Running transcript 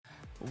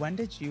when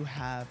did you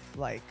have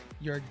like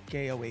your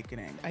gay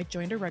awakening? I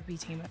joined a rugby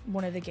team.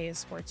 One of the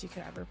gayest sports you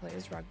could ever play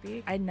is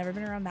rugby. I'd never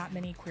been around that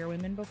many queer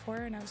women before,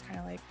 and I was kind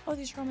of like, oh,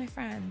 these are all my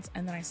friends.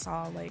 And then I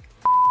saw like...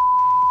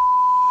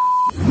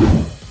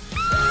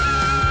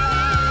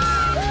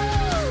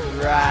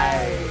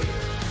 Right.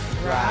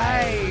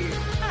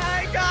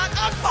 I got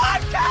a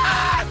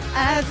podcast!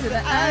 Add to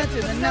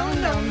the, no.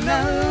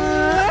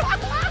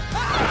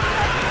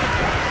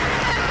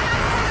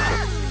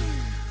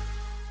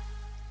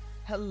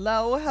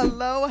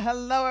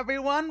 Hello,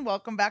 everyone.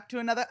 Welcome back to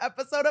another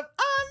episode of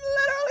I'm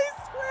Literally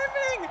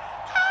Screaming.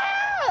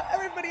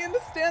 Everybody in the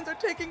stands are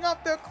taking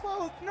off their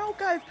clothes. No,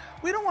 guys,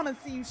 we don't want to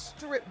see you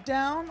stripped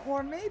down,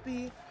 or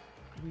maybe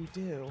we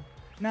do.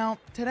 Now,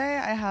 today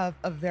I have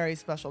a very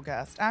special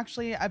guest.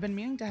 Actually, I've been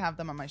meaning to have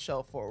them on my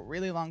show for a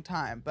really long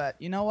time, but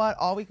you know what?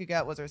 All we could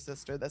get was her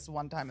sister this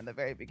one time in the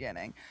very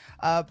beginning.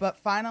 But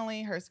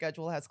finally, her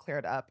schedule has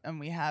cleared up, and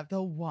we have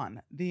the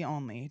one, the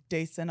only,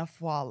 Deison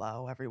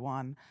Afualo,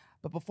 everyone.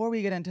 But before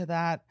we get into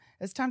that,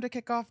 it's time to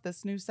kick off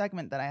this new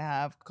segment that I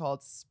have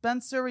called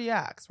Spencer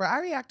Reacts, where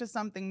I react to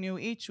something new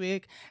each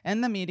week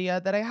in the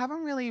media that I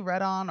haven't really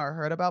read on or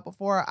heard about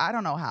before. I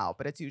don't know how,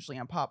 but it's usually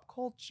in pop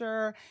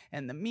culture,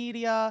 in the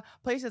media,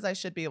 places I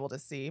should be able to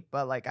see,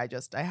 but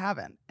I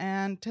haven't.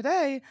 And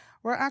today,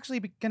 we're actually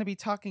going to be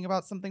talking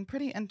about something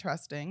pretty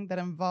interesting that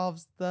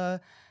involves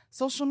the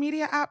social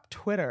media app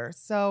Twitter.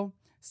 So,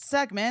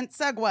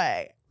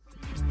 segue.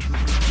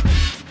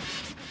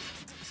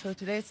 So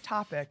today's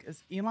topic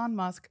is Elon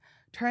Musk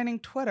turning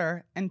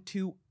Twitter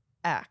into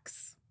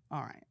X.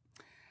 All right.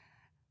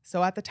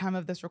 So at the time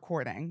of this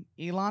recording,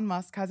 Elon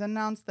Musk has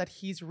announced that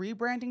he's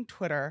rebranding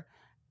Twitter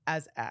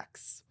as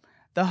X.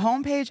 The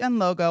homepage and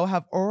logo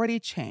have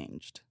already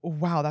changed.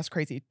 Wow, that's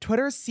crazy.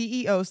 Twitter's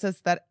CEO says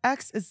that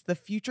X is the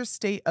future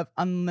state of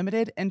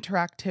unlimited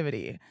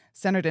interactivity,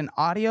 centered in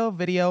audio,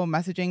 video,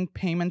 messaging,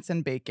 payments,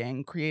 and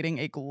baking, creating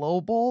a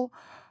global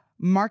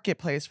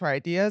marketplace for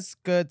ideas,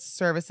 goods,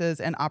 services,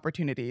 and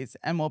opportunities,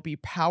 and will be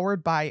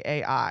powered by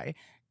AI.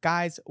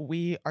 Guys,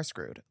 we are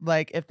screwed.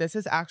 Like, if this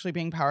is actually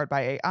being powered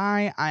by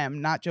AI, I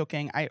am not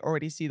joking. I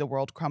already see the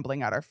world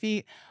crumbling at our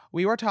feet.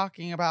 We were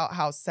talking about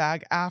how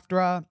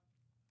SAG-AFTRA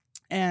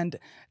and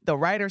the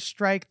writers'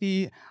 strike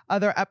the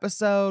other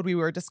episode. We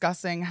were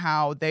discussing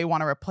how they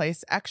want to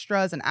replace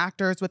extras and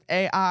actors with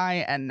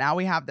AI, and now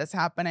we have this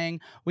happening.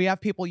 We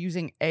have people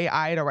using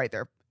AI to write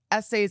their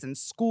essays in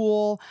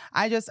school.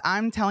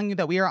 I'm telling you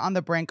that we are on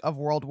the brink of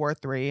World War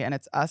III, and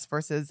it's us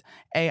versus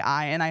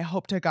AI. And I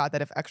hope to God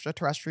that if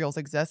extraterrestrials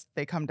exist,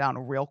 they come down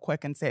real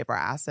quick and save our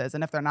asses.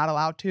 And if they're not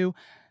allowed to,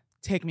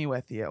 take me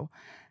with you.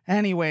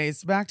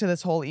 Anyways, back to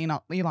this whole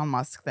Elon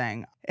Musk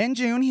thing. In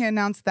June, he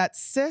announced that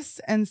cis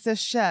and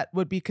cishet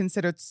would be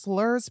considered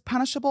slurs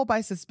punishable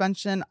by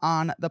suspension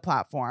on the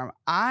platform.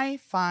 I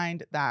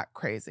find that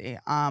crazy.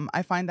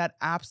 I find that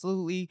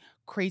absolutely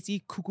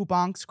crazy, cuckoo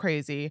bonks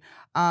crazy,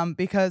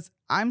 because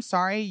I'm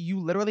sorry, you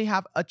literally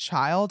have a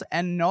child,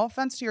 and no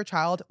offense to your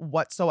child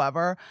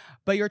whatsoever,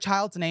 but your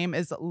child's name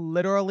is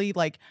literally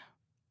like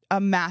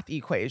a math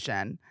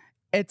equation.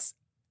 It's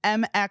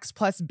mx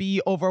plus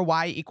b over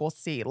y equals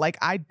c.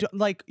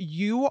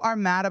 You are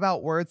mad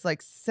about words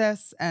like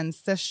cis and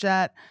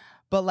cishet,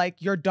 but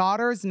like your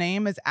daughter's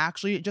name is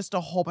actually just a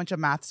whole bunch of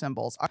math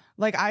symbols.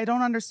 Like, I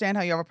don't understand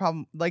how you have a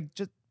problem. Like,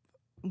 just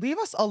leave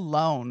us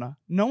alone.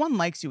 No one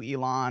likes you,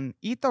 Elon.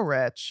 Eat the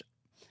rich.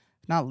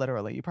 Not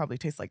literally. You probably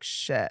taste like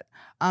shit.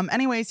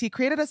 Anyways, he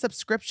created a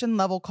subscription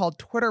level called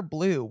Twitter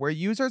Blue, where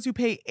users who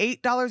pay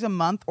 $8 a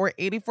month or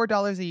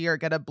 $84 a year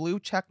get a blue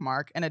check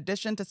mark in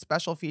addition to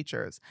special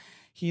features.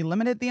 He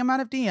limited the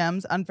amount of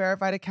DMs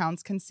unverified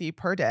accounts can see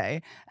per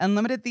day and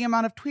limited the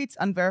amount of tweets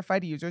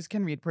unverified users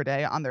can read per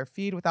day on their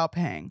feed without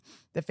paying.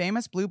 The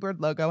famous Bluebird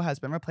logo has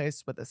been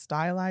replaced with a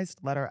stylized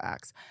letter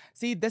X.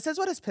 See, this is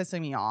what is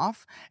pissing me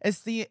off.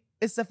 It's the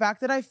fact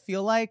that I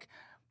feel like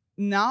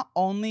not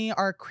only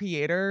are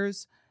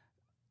creators,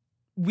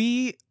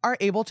 we are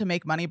able to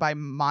make money by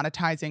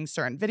monetizing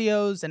certain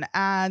videos and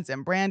ads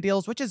and brand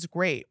deals, which is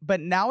great.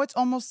 But now it's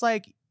almost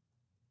like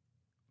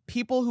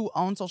people who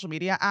own social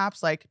media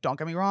apps, like, don't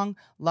get me wrong,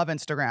 love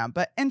Instagram,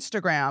 but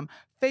Instagram,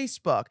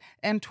 Facebook,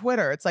 and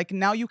Twitter, it's like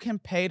now you can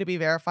pay to be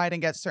verified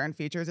and get certain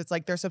features. It's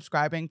like they're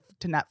subscribing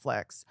to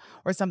Netflix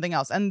or something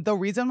else. And the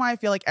reason why I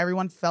feel like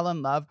everyone fell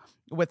in love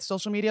with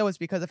social media was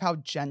because of how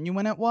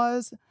genuine it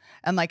was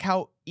and like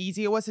how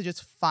easy it was to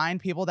just find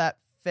people that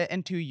fit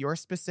into your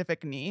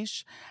specific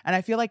niche. And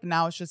I feel like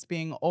now it's just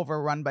being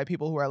overrun by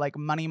people who are like,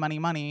 money, money,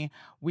 money.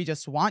 We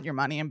just want your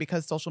money. And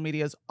because social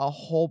media is a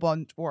whole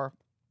bunch or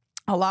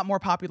a lot more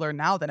popular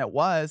now than it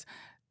was,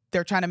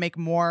 they're trying to make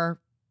more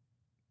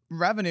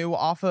revenue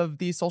off of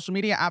these social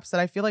media apps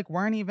that I feel like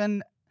weren't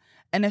even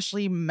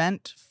initially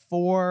meant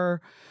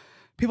for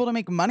people to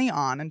make money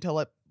on until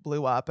it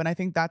blew up. And I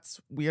think that's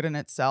weird in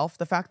itself.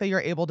 The fact that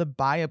you're able to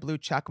buy a blue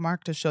check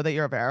mark to show that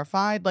you're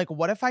verified. Like,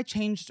 what if I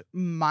changed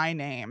my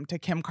name to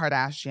Kim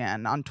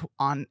Kardashian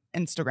on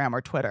Instagram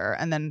or Twitter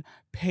and then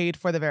paid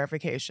for the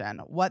verification?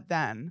 What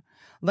then?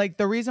 Like,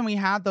 the reason we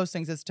have those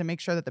things is to make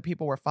sure that the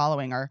people we're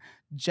following are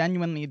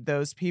genuinely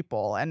those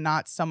people and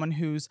not someone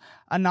who's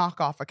a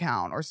knockoff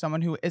account or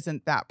someone who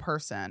isn't that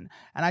person.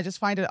 And I just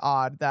find it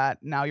odd that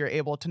now you're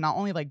able to not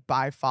only like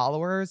buy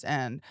followers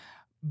and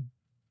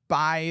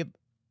buy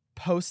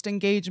post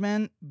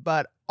engagement,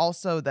 but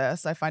also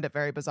this. I find it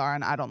very bizarre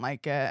and I don't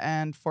like it.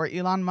 And for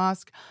Elon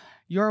Musk,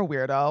 you're a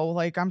weirdo.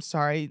 Like, I'm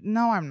sorry.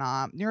 No, I'm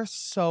not. You're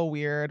so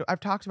weird. I've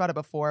talked about it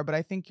before, but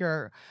I think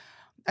you're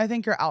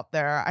out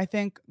there. I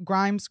think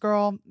Grimes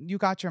girl, you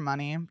got your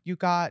money. You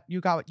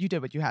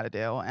did what you had to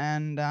do.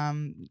 And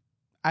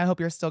I hope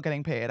you're still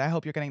getting paid. I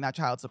hope you're getting that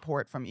child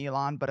support from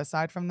Elon. But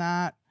aside from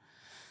that,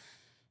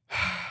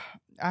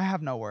 I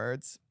have no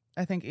words.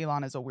 I think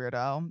Elon is a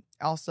weirdo.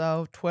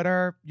 Also,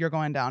 Twitter, you're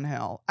going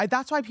downhill.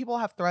 That's why people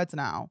have Threads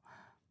now.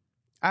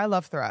 I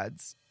love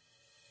Threads.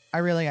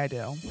 I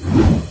do.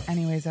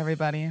 Anyways,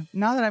 everybody,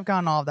 now that I've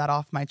gotten all of that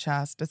off my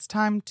chest, it's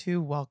time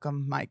to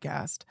welcome my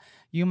guest.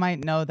 You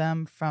might know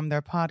them from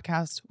their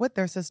podcast with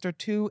their sister,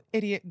 Two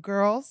Idiot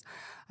Girls.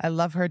 I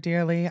love her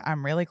dearly.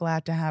 I'm really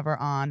glad to have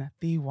her on.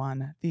 The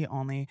one, the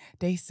only,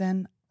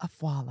 Deison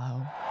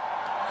Afualo.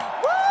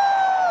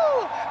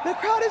 Woo! The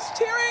crowd is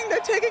cheering. They're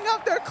taking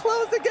off their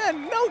clothes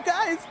again. No,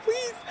 guys,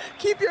 please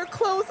keep your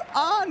clothes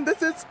on.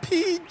 This is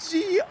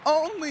PG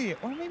only.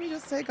 Or maybe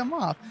just take them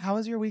off. How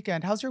was your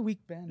weekend? How's your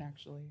week been,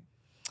 actually?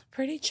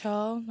 Pretty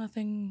chill.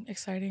 Nothing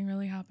exciting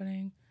really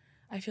happening.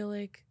 I feel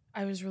like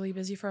I was really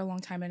busy for a long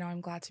time, and now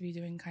I'm glad to be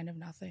doing kind of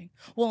nothing.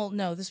 Well,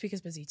 no, this week is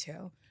busy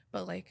too,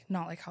 but like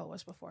not like how it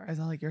was before. Is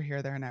that like you're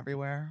here, there, and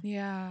everywhere?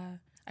 Yeah.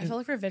 I felt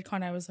like for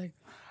VidCon, I was like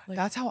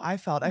that's how I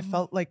felt. I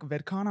felt like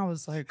VidCon, I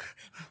was like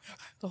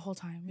the whole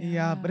time.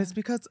 Yeah, but it's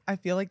because I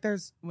feel like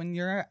when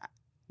you're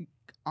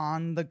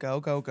on the go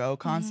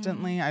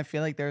constantly, I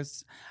feel like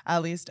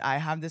at least I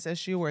have this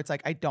issue where it's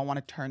like I don't want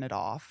to turn it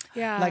off.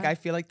 Yeah. Like I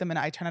feel like the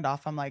minute I turn it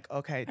off, I'm like,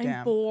 okay, damn.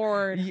 I'm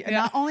bored. Yeah.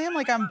 Not only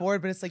I'm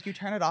bored, but it's like you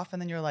turn it off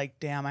and then you're like,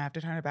 damn, I have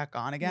to turn it back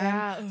on again.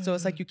 Yeah. So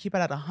it's like you keep it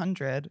at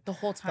 100 the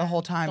whole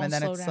time. And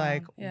then slow it's down.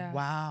 like, Yeah.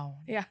 wow.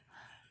 Yeah.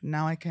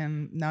 Now I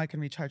can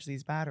recharge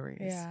these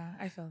batteries. Yeah,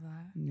 I feel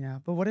that. Yeah,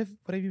 but what have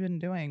you been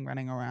doing?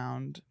 Running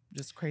around,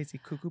 just crazy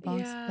cuckoo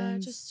bunks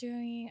things?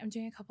 I'm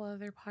doing a couple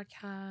other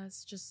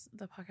podcasts, just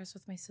the podcast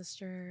with my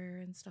sister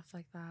and stuff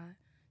like that.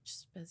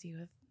 Just busy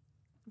with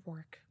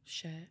work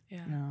shit.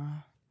 Yeah.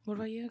 What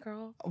about you,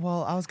 girl?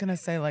 Well, I was gonna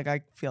say like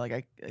I feel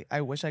like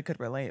I wish I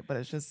could relate, but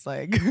it's just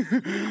like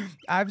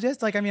I've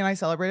just like I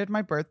celebrated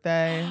my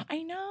birthday.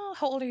 I know.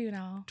 How old are you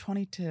now?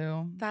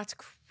 22. That's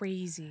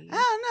crazy.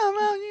 I know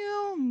about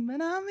you, but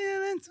I'm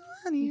feeling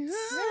 22.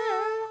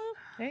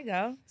 There you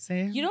go.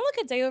 See? You don't look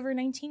a day over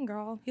 19,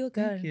 girl. You look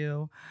good. Thank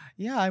you.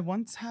 Yeah, I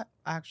once had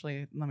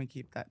actually. Let me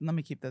keep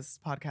this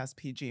podcast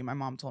PG. My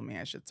mom told me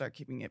I should start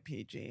keeping it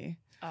PG.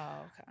 Oh,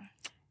 okay.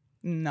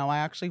 No, I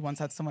actually once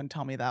had someone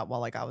tell me that while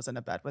like I was in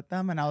a bed with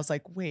them, and I was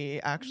like,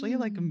 "Wait, actually,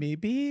 like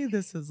maybe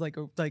this is like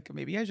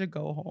maybe I should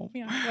go home."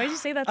 Yeah. Why'd you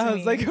say that to me? I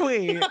was like,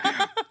 "Wait,"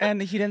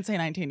 and he didn't say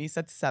 19; he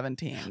said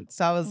 17.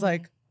 So I was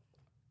like,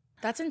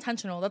 "That's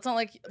intentional. That's not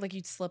like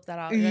you'd slip that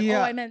out." You're like,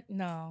 oh, I meant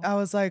no. I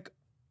was like,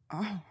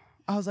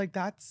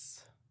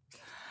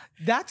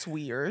 that's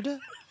weird.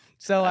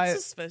 So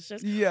that's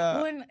suspicious.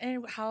 Yeah.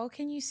 And how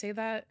can you say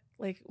that?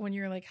 Like when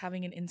you're like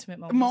having an intimate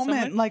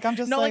moment, like I'm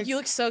just like you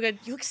look so good.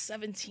 You look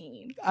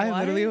 17. I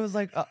literally was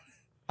like,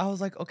 I was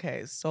like,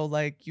 okay, so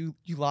like you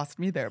lost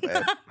me there,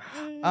 babe.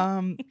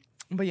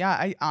 But yeah,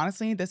 I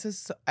honestly,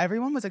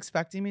 everyone was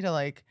expecting me to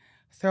like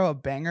throw a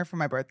banger for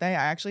my birthday.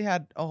 I actually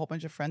had a whole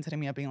bunch of friends hitting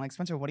me up being like,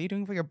 Spencer, what are you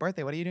doing for your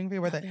birthday? What are you doing for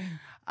your birthday?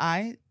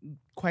 I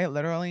quite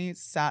literally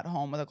sat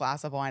home with a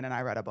glass of wine and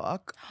I read a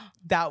book.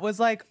 That was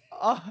like,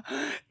 oh,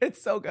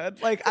 it's so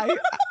good. Like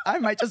I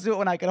might just do it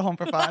when I get home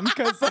for fun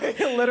because like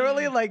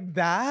literally like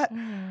that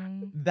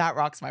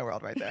rocks my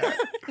world right there.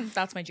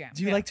 That's my jam.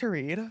 Do you like to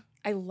read?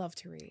 I love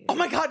to read. Oh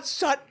my God,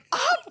 shut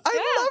up.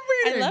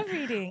 I love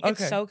reading. Okay.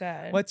 It's so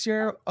good.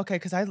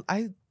 Because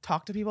I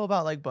talk to people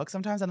about like books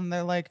sometimes and then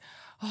they're like,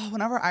 oh,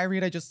 whenever I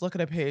read, I just look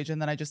at a page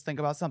and then I just think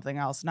about something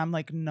else. And I'm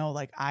like, no,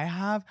 like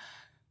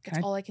That's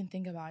all I can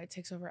think about. It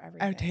takes over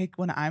everything.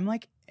 When I'm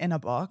like in a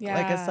book,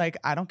 like it's like,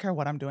 I don't care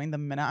what I'm doing. The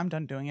minute I'm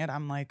done doing it,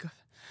 I'm like,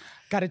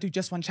 gotta do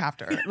just one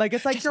chapter. Like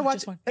it's like you're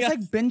watching, it's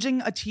like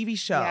binging a TV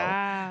show.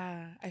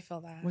 Yeah, I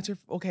feel that.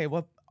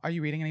 What are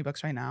you reading any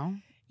books right now?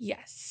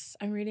 Yes,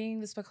 I'm reading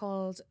this book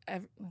called,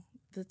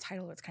 the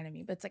title is kind of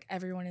mean, but it's like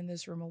Everyone in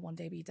This Room Will One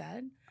Day Be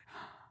Dead.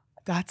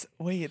 That's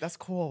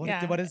cool.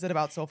 What is it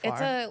about so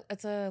far?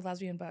 It's a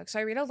lesbian book. So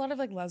I read a lot of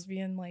like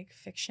lesbian like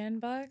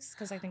fiction books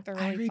because I think they're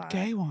really fun. I read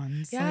gay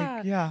ones.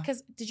 Yeah.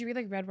 Because did you read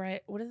like Red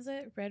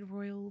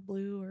Royal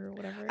Blue or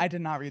whatever? I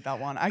did not read that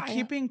one. I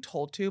keep being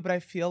told to, but I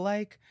feel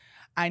like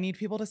I need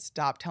people to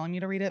stop telling me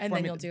to read it. And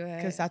then you'll do it.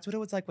 Because that's what it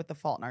was like with The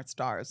Fault in Our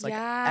Stars. Like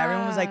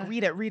everyone was like,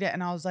 read it.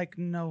 And I was like,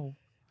 no.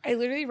 I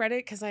literally read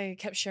it because I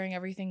kept sharing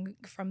everything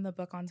from the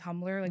book on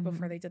Tumblr, like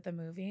before Mhm. they did the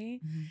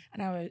movie. Mhm.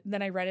 And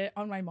then I read it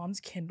on my mom's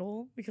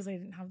Kindle because I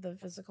didn't have the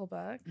physical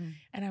book, Mm.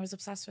 and I was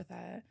obsessed with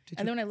it. Did And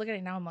you then when I look at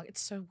it now, I'm like,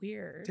 it's so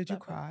weird. did you that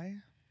book. cry?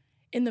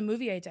 In the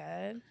movie, I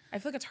did. I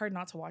feel like it's hard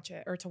not to watch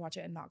it or to watch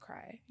it and not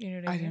cry. You know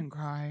what I I mean? didn't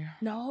cry.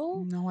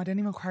 No. No, I didn't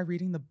even cry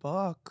reading the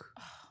book.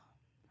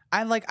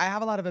 I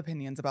have a lot of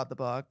opinions about the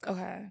book.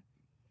 Okay.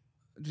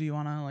 Do you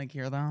want to like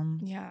hear them?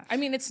 Yeah. I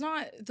mean,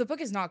 the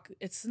book is not.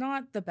 It's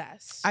not the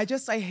best.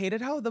 I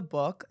hated how the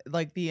book,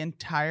 like the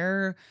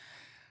entire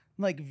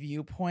like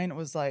viewpoint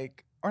was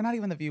like, or not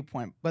even the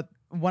viewpoint, but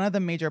one of the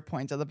major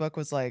points of the book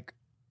was like,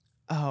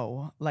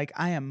 oh, like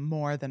I am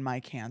more than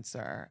my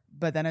cancer.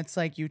 But then it's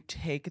like you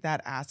take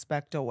that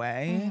aspect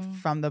away Mhm.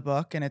 from the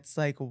book and it's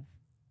like,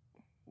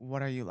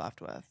 what are you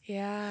left with?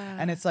 Yeah.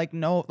 And it's like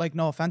no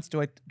offense,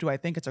 do I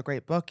think it's a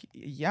great book?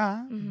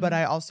 Yeah. But Mhm.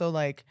 I also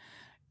like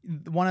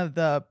one of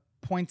the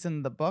points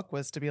in the book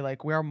was to be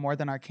like, we're more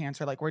than our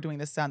cancer, like we're doing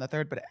this, that, and the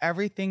third, but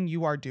everything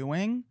you are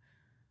doing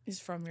is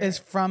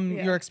from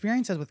your yeah.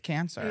 experiences with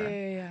cancer.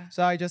 Yeah.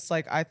 So I just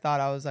like I thought,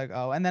 I was like,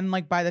 oh, and then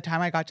like by the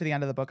time I got to the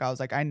end of the book, I was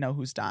like, I know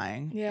who's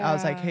dying. I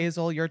was like, Yeah.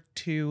 Hazel, you're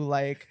too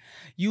like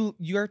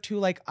you're too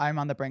like I'm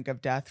on the brink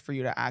of death for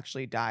you to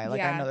actually die.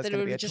 Like I know that's that it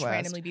gonna would be a just twist.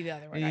 randomly be the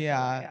other one.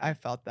 Yeah, I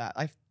felt that.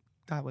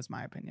 That was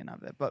my opinion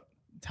of it. But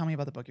tell me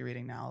about the book you're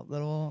reading now.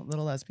 Little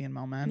lesbian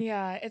moment.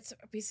 Yeah, it's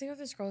basically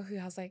this girl who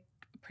has like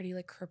pretty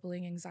like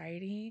crippling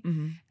anxiety,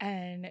 Mm-hmm.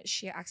 and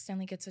she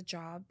accidentally gets a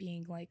job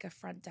being like a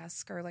front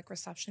desk or like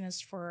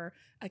receptionist for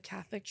a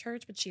Catholic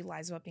church, but she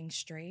lies about being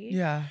straight.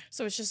 Yeah.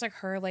 So it's just like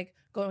her like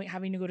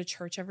having to go to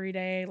church every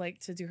day like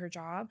to do her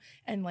job,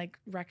 and like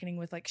reckoning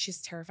with like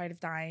she's terrified of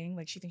dying,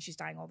 like she thinks she's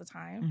dying all the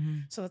time. Mm-hmm.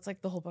 So that's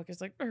like the whole book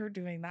is like her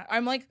doing that.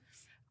 I'm like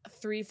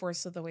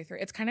 3/4 of the way through.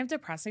 It's kind of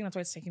depressing. That's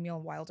why it's taking me a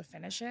while to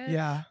finish it.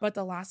 Yeah. But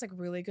the last like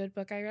really good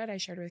book I read, I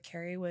shared with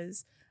Carrie,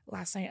 was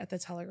Last Night at the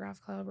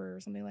Telegraph Club or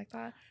something like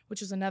that,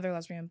 which is another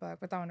lesbian book,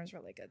 but that one was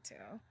really good too.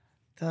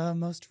 The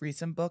most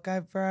recent book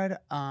I've read,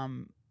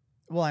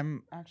 well,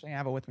 I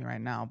have it with me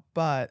right now,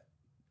 but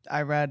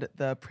I read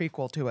the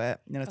prequel to it,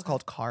 and it's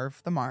called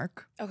Carve the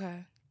Mark.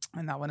 Okay.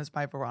 And that one is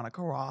by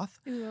Veronica Roth.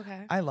 Ooh,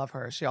 okay. I love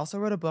her. She also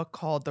wrote a book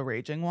called The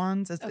Raging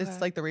Ones.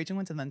 It's like The Raging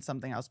Ones and then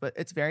something else, but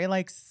it's very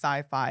like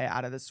sci-fi,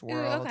 out of this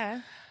world. Ooh, okay.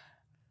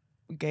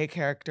 Gay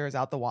characters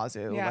out the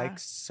wazoo. Yeah. Like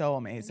so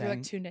amazing. You're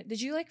like tuned in.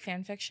 Did you like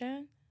fan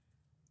fiction?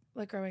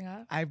 Like growing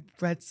up? I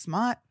read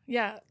smut.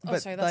 Yeah. Oh,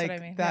 But sorry, that's like what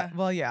I mean. that, Yeah.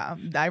 well, yeah,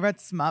 I read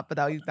smut, but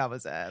that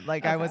was it.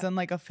 Like I Okay. wasn't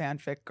like a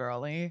fanfic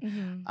girly.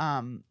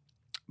 Mm-hmm.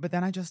 But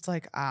then I just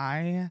like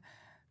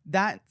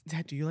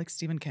do you like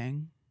Stephen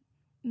King?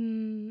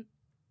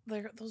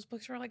 Like those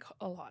books were like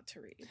a lot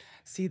to read.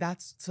 See,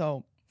 that's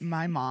so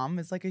my mom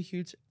is like a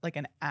huge, like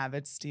an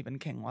avid Stephen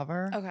King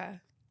lover. Okay.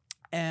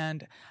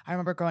 And I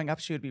remember growing up,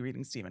 she would be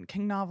reading Stephen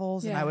King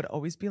novels, and I Yeah. would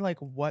always be like,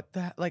 what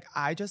the, like,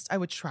 I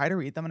would try to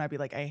read them and I'd be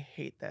like, I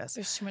hate this.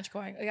 There's too much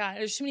going. Yeah,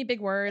 there's too many big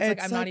words. Like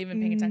It's I'm not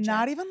even paying attention.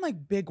 Not even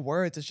like big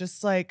words. It's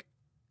just like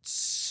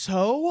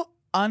so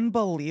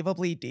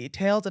unbelievably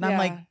detailed. And I'm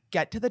like, Yeah.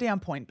 get to the damn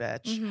point,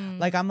 bitch. Mhm.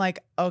 Like, I'm like,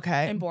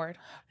 okay. I'm bored.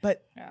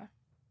 But Yeah.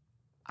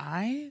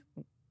 I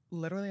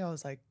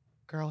was like,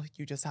 girl,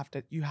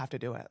 you have to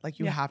do it. Like,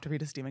 you Yeah. have to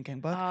read a Stephen King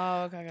book.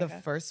 Oh, okay. The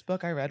first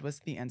book I read was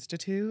The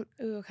Institute.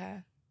 Ooh,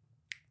 okay.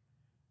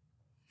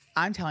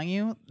 I'm telling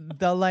you,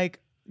 the like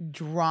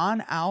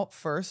drawn out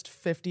first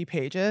 50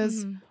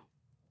 pages, Mhm.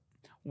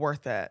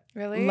 worth it.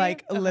 Really?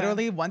 Like Okay.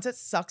 literally once it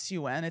sucks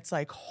you in, it's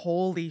like,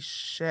 holy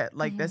shit.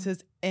 Like this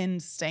is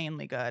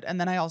insanely good. And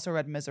then I also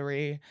read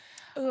Misery.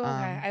 Ooh,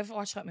 okay. I've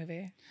watched that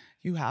movie.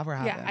 You have or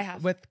haven't? Yeah, I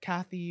have. With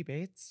Kathy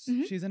Bates.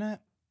 Mhm. She's in it.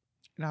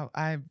 No,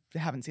 I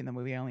haven't seen the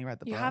movie. I only read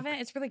the You book. haven't?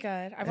 It's really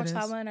good. I've It watched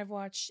that is? one. I've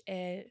watched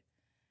it.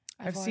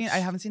 I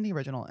haven't seen the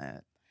original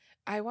It.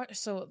 I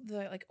watched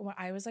when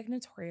I was like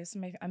notorious.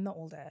 I'm the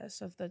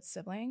oldest of the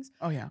siblings,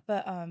 Oh yeah.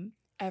 but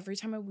every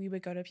time we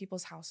would go to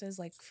people's houses,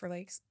 like for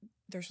like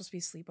they're supposed to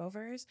be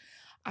sleepovers,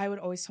 I would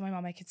always tell my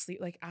mom I could sleep,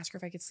 like ask her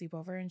if I could sleep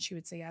over, and she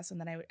would say yes. And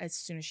then as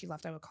soon as she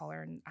left, I would call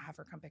her and have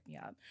her come pick me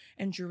up.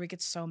 And Drew would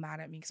get so mad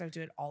at me because I would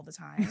do it all the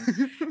time.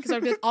 Because I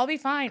would be like, I'll be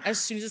fine. As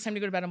soon as it's time to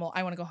go to bed,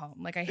 I want to go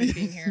home. Like I hate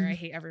being here. I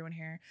hate everyone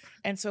here.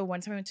 And so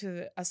one time I went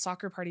to a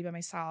soccer party by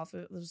myself.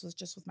 It was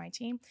just with my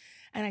team.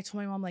 And I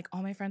told my mom, like,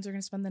 all my friends are going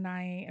to spend the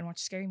night and watch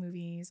scary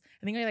movies.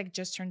 I think I like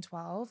just turned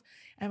 12.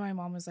 And my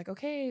mom was like,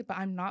 okay, but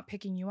I'm not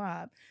picking you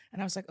up. And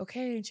I was like,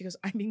 okay. And she goes,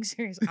 I'm being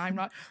serious. I'm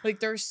not. Like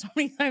there's so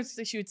many times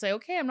that she would say,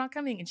 okay, I'm not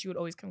coming. And she would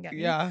always come get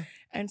me. Yeah.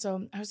 And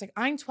so I was like,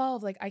 I'm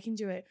 12. Like I can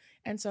do it.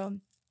 And so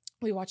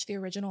we watched the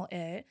original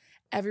It.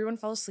 Everyone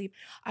fell asleep.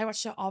 I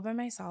watched it all by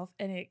myself,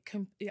 and it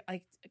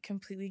like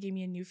completely gave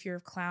me a new fear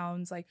of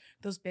clowns, like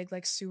those big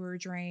like sewer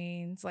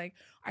drains. Like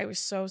I was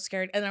so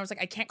scared, and I was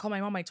like, I can't call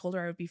my mom. I told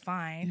her I would be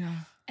fine. Yeah.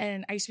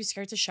 And I used to be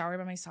scared to shower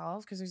by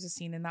myself because there's a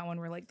scene in that one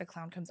where like the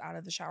clown comes out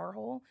of the shower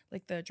hole,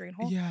 like the drain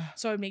hole. Yeah.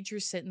 So I would make Drew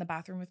sit in the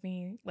bathroom with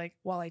me, like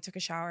while I took a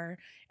shower,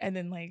 and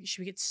then like she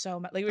would get so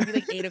mad. Like it would be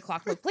like 8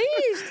 o'clock, like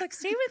please, like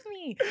stay with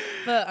me.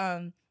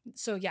 But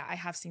so yeah, I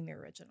have seen the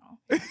original.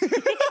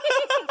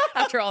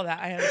 After all that,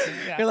 I haven't seen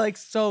it. Yeah. You're like,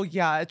 so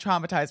yeah, it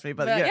traumatized me,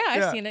 but yeah,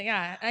 I've seen it.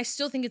 Yeah, and I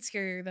still think it's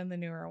scarier than the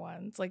newer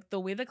ones. Like the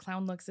way the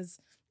clown looks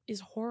is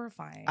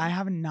horrifying. I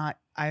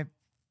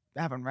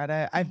haven't read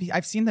it.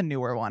 I've seen the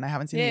newer one. I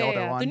haven't seen the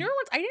older one. The newer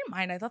ones, I didn't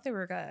mind. I thought they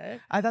were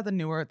good. I thought the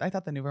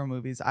newer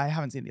movies. I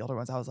haven't seen the older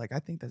ones. I was like, I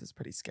think this is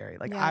pretty scary.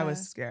 Like I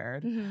was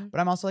scared, but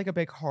I'm also like a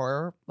big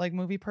horror like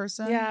movie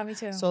person. Yeah, me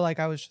too. So like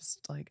I was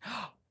just like,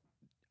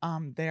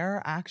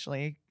 they're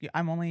actually.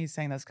 I'm only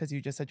saying this because you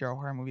just said you're a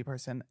horror movie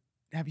person.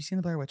 Have you seen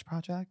the Blair Witch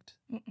Project?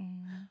 Mm-mm.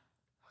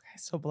 Okay,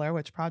 so Blair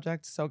Witch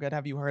Project, so good.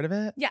 Have you heard of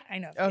it? Yeah, I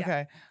know. Okay,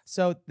 yeah.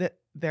 So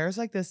there's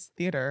like this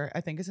theater,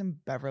 I think it's in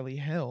Beverly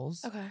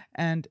Hills. Okay.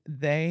 And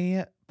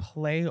they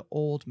play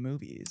old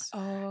movies.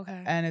 Oh,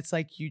 okay. And it's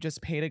like you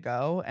just pay to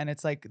go, and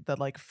it's like the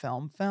like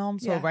film.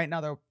 So right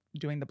now they're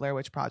doing the Blair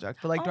Witch Project,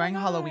 but like during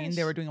Halloween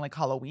they were doing like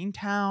Halloween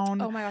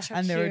Town. Oh my gosh,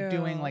 and they were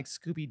doing like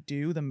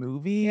Scooby-Doo the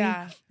movie.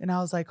 Yeah. And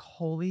I was like,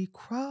 holy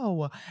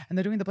crow! And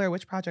they're doing the Blair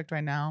Witch Project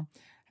right now.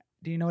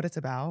 Do you know what it's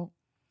about?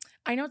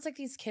 I know it's like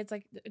these kids,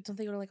 like, don't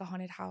they go to like a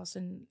haunted house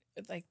and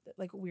like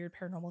weird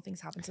paranormal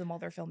things happen to them while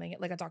they're filming it,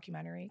 like a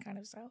documentary kind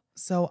of style?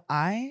 So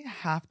I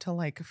have to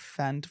like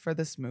fend for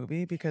this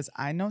movie because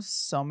I know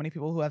so many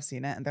people who have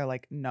seen it and they're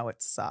like, no,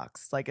 it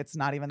sucks. Like it's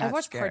not even that I've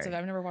watched scary. parts of it.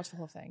 I've never watched the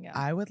whole thing. Yeah.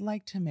 I would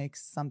like to make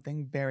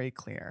something very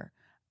clear.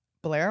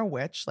 Blair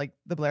Witch, like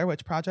the Blair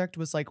Witch Project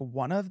was like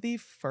one of the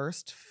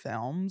first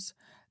films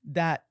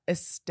that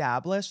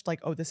established like,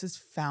 oh, this is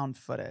found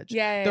footage.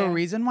 The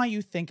reason why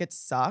you think it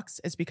sucks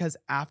is because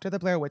after the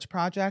Blair Witch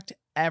Project,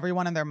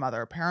 everyone and their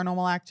mother,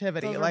 Paranormal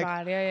Activity, those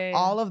like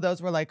all of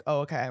those were like, oh,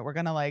 okay, we're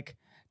gonna like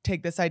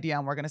take this idea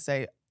and we're gonna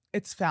say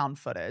it's found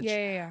footage.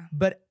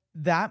 But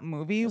that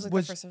movie was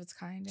the first of its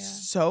kind.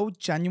 So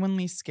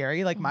genuinely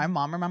scary. Like my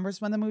mom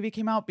remembers when the movie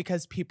came out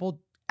because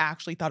people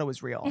actually thought it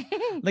was real.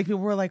 Like people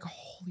were like,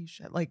 holy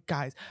shit, like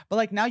guys. But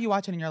like now you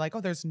watch it and you're like,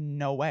 oh, there's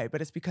no way.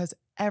 But it's because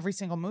every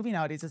single movie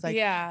nowadays is like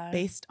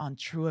based on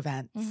true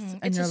events. And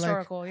it's you're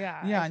historical, like,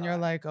 and you're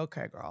like,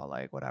 okay, girl,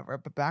 like whatever.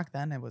 But back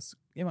then it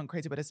went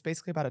crazy. But it's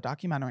basically about a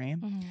documentary,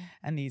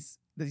 and these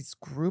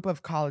group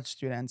of college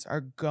students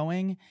are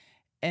going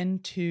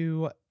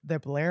into the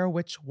Blair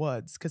Witch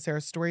Woods because there are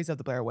stories of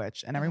the Blair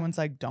Witch, and everyone's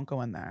like, don't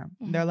go in there.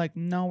 They're like,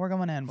 no, we're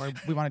going in.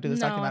 We want to do this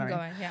documentary.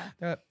 I'm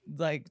going,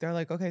 They're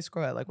like, okay,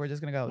 screw it. Like, we're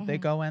just gonna go. They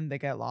go in, they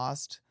get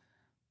lost,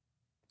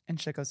 and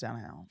shit goes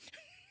downhill.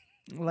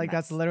 Like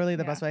that's literally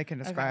the best way I can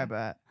describe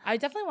it. I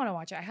definitely want to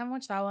watch it. I haven't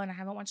watched that one. I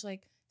haven't watched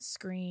like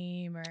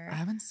Scream or. I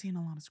haven't seen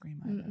a lot of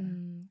Scream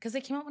either. Because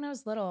they came out when I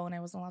was little and I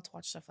wasn't allowed to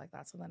watch stuff like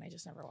that. So then I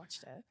just never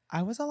watched it.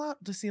 I was allowed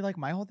to see, like,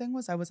 my whole thing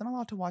was I wasn't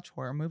allowed to watch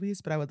horror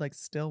movies, but I would like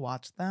still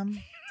watch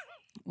them.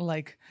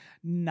 Like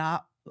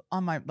not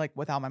on my, like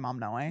without my mom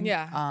knowing.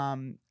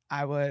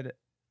 I would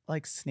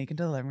like sneak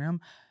into the living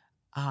room.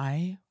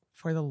 I,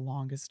 for the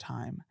longest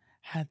time,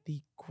 had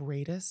the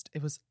greatest,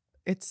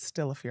 it's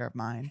still a fear of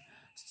mine,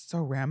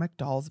 ceramic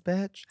dolls,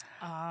 bitch.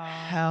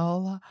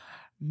 Hell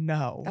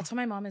no. That's what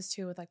my mom is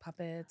too, with like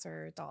puppets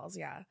or dolls.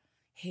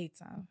 Hates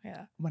them.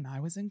 When I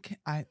was in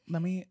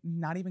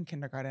not even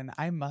kindergarten,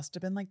 I must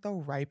have been like the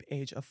ripe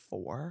age of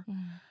 4.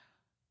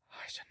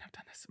 I shouldn't have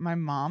done this. My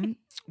mom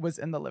was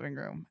in the living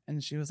room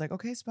and she was like,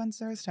 okay,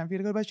 Spencer, it's time for you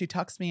to go to bed. She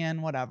tucks me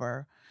in,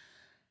 whatever.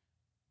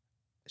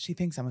 She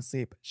thinks I'm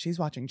asleep. She's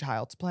watching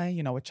Child's Play,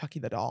 you know, with Chucky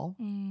the doll.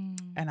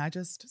 And I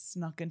just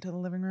snuck into the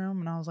living room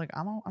and I was like,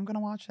 I'm going to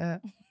watch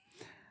it.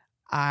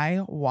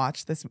 I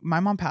watched this. My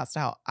mom passed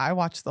out. I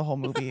watched the whole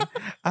movie.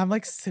 I'm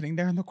like sitting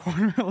there in the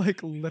corner,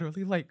 like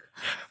literally, like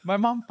my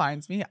mom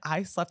finds me.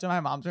 I slept in my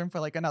mom's room for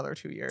like another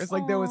 2 years.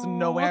 Like there was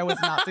no way I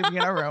was not sleeping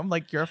in a room.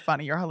 Like you're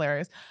funny. You're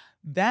hilarious.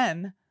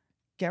 Then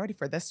get ready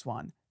for this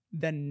one.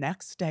 The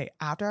next day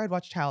after I'd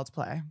watched Child's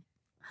Play,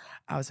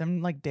 I was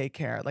in like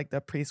daycare, like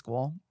the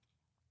preschool,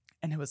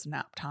 and it was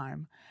nap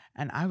time.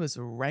 And I was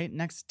right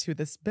next to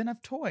this bin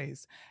of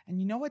toys. And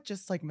you know what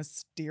just like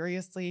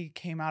mysteriously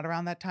came out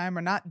around that time?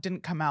 Or not,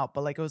 didn't come out,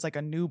 but like it was like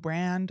a new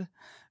brand.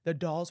 The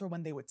dolls were,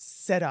 when they would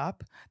sit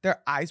up,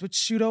 their eyes would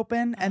shoot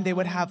open and they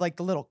would have like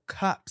the little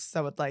cups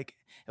that would like,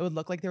 it would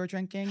look like they were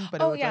drinking.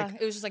 But it was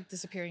like, it was just like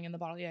disappearing in the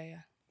bottle.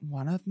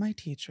 One of my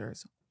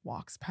teachers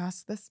walks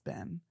past this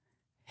bin,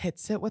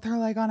 hits it with her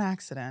leg on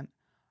accident.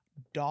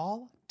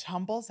 Doll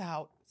tumbles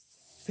out,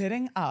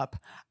 sitting up,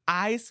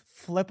 eyes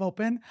flip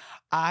open.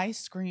 I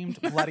screamed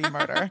bloody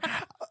murder.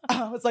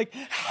 I was like,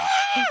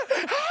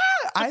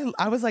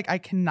 I was like, I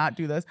cannot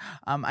do this.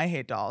 I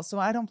hate dolls. So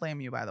I don't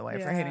blame you, by the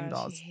way, for hating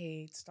dolls. She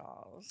hates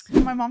dolls.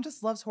 My mom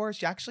just loves horror.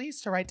 She actually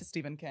used to write to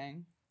Stephen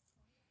King.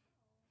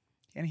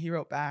 And he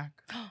wrote back.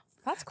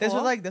 That's cool.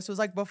 This was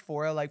like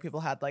before like people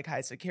had like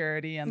high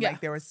security and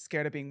like they were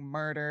scared of being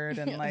murdered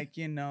and like,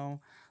 you know,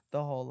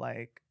 the whole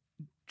like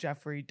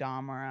Jeffrey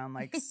Dahmer and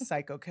like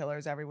psycho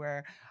killers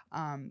everywhere.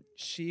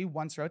 She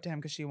once wrote to him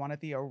because she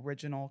wanted the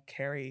original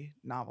Carrie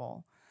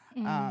novel.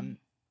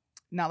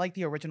 Not like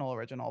the original,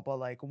 but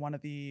like one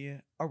of the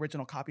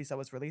original copies that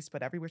was released.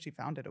 But everywhere she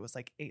found it, it was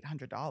like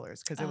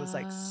 $800 because it was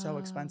like so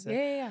expensive.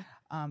 Yeah.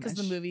 Because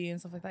the movie and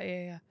stuff like that.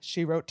 Yeah.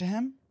 She wrote to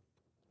him,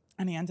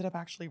 and he ended up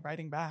actually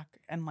writing back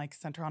and like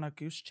sent her on a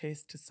goose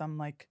chase to some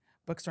like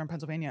bookstore in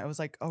Pennsylvania. It was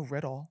like a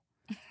riddle.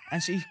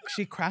 And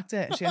she cracked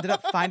it. And she ended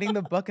up finding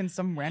the book in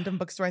some random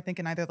bookstore, I think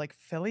in either like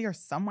Philly or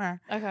somewhere.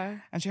 Okay.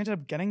 And she ended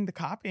up getting the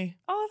copy.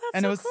 Oh, that's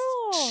and so it was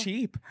cool.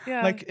 cheap.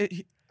 Yeah.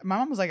 Like my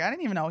mom was like, I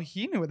didn't even know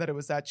he knew that it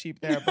was that cheap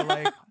there. But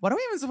like, what are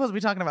we even supposed to be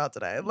talking about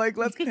today? Like,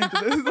 let's get into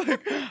this.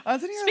 Like, I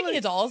was Speaking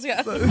of dolls,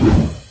 yeah.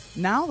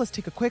 Now let's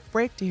take a quick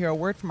break to hear a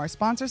word from our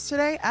sponsors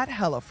today at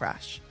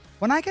HelloFresh.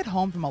 When I get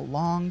home from a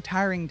long,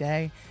 tiring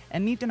day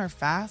and need dinner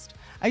fast,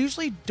 I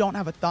usually don't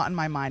have a thought in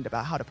my mind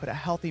about how to put a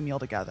healthy meal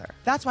together.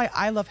 That's why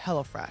I love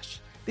HelloFresh.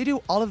 They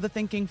do all of the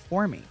thinking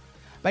for me.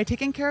 By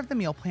taking care of the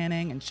meal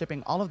planning and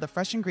shipping all of the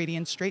fresh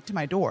ingredients straight to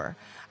my door,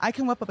 I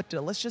can whip up a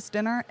delicious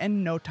dinner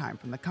in no time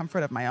from the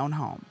comfort of my own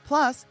home.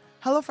 Plus,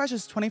 HelloFresh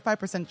is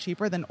 25%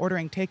 cheaper than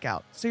ordering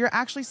takeout, so you're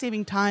actually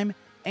saving time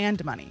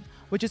and money,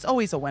 which is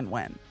always a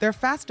win-win. Their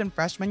fast and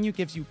fresh menu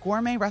gives you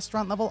gourmet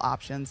restaurant-level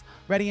options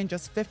ready in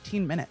just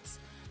 15 minutes.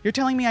 You're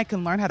telling me I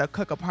can learn how to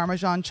cook a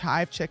Parmesan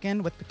chive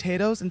chicken with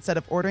potatoes instead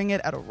of ordering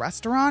it at a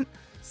restaurant?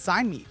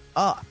 Sign me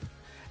up.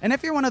 And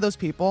if you're one of those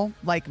people,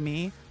 like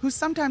me, who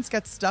sometimes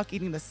gets stuck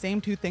eating the same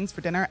two things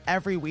for dinner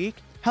every week,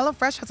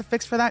 HelloFresh has a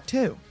fix for that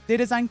too. They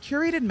design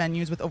curated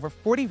menus with over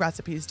 40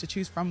 recipes to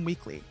choose from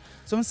weekly.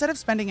 So instead of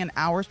spending an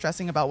hour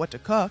stressing about what to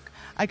cook,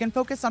 I can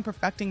focus on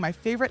perfecting my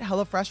favorite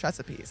HelloFresh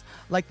recipes,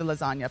 like the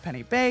lasagna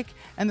penny bake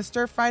and the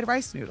stir-fried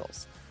rice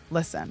noodles.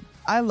 Listen,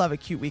 I love a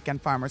cute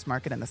weekend farmer's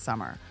market in the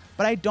summer,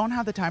 but I don't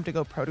have the time to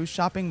go produce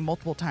shopping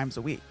multiple times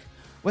a week.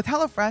 With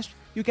HelloFresh,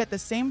 you get the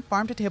same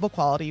farm-to-table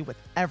quality with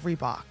every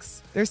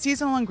box. Their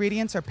seasonal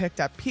ingredients are picked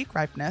at peak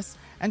ripeness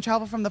and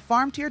travel from the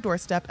farm to your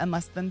doorstep in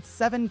less than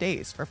 7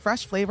 days for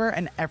fresh flavor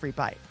in every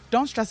bite.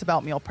 Don't stress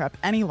about meal prep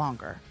any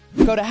longer.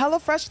 Go to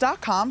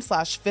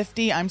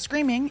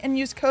HelloFresh.com/50I'mScreaming and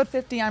use code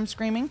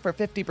 50I'mScreaming for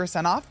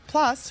 50% off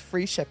plus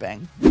free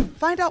shipping.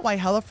 Find out why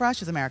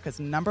HelloFresh is America's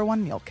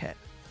 #1 meal kit.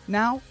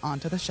 Now, on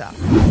to the show.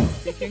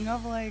 Speaking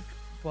of like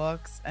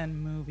books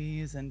and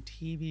movies and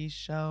TV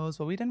shows.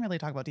 Well, we didn't really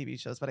talk about TV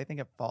shows, but I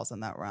think it falls in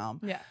that realm.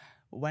 Yeah.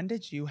 When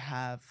did you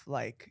have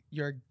like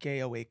your gay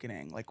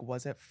awakening? Like,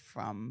 was it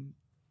from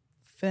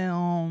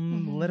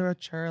film,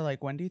 literature?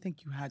 Like, when do you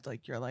think you had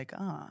like, you're like,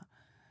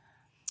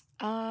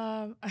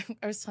 I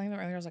was telling them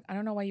earlier, I was like, I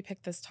don't know why you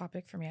picked this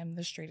topic for me. I'm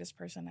the straightest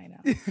person I know.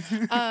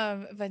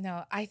 But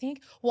no, I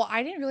think, well,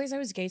 I didn't realize I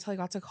was gay till I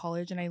got to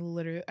college, and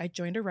I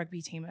joined a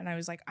rugby team, and I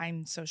was like,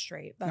 I'm so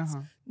straight. That's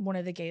one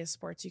of the gayest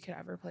sports you could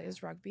ever play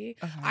is rugby.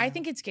 I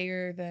think it's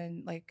gayer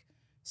than like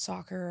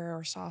soccer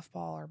or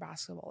softball or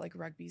basketball. Like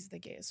rugby's the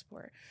gayest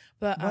sport.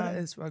 But what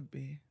is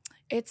rugby?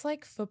 It's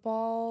like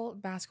football,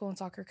 basketball, and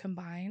soccer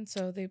combined.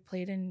 So they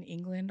played in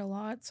England a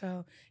lot.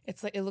 So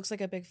it's like, it looks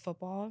like a big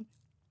football,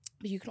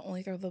 but you can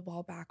only throw the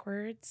ball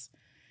backwards,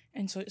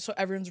 and so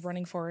everyone's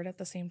running forward at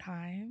the same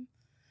time.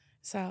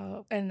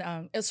 So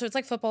it's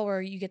like football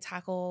where you get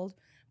tackled,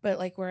 but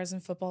like whereas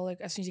in football,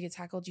 like as soon as you get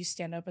tackled, you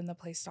stand up and the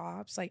play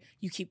stops. Like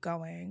you keep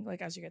going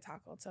like as you get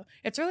tackled. So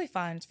it's really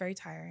fun. It's very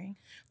tiring.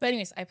 But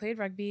anyways, I played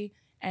rugby,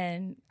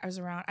 and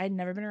I'd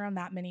never been around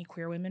that many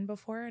queer women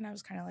before, and I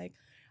was kind of like,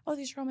 oh,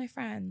 these are all my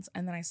friends.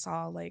 And then I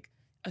saw like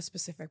a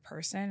specific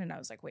person, and I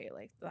was like, wait,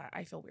 like that,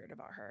 I feel weird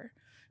about her.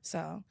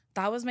 So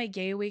that was my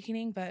gay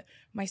awakening. But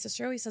my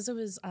sister always says it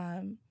was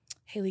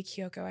Haley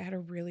Kiyoko. I had a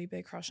really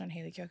big crush on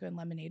Haley Kiyoko in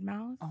Lemonade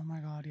Mouth. Oh my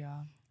God,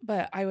 yeah.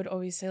 But I would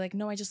always say like,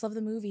 no, I just love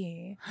the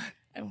movie.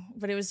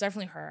 But it was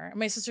definitely her.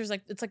 My sister's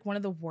like, it's like one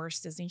of the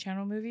worst Disney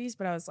Channel movies.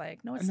 But I was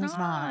like, no, it's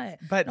not.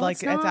 But no,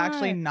 like, it's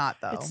actually not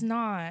though. It's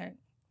not.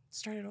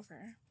 Start it over.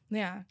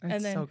 Yeah. It's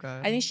and then so good.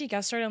 I think she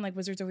guest starred on like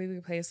Wizards of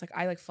Waverly Place. Like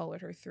I like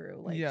followed her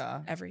through like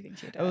everything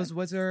she did. It was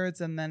Wizards,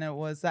 and then it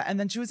was that, and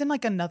then she was in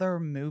like another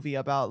movie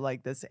about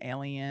like this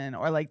alien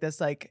or like this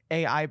like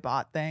AI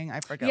bot thing. I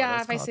forget. Yeah,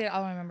 what if I say it,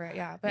 I'll remember it.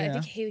 Yeah, but I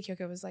think Haley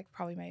Kiyoko was like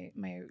probably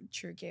my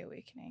true gay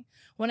awakening.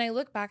 When I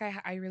look back,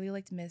 I really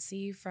liked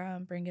Missy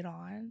from Bring It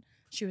On.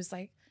 She was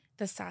like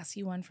the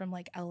sassy one from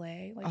like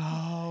LA. Like,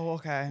 oh,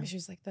 okay. She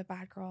was like the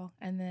bad girl,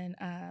 and then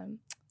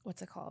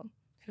what's it called?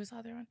 Who's the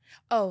other one?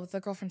 Oh, the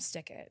girl from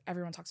Stick It.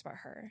 Everyone talks about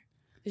her.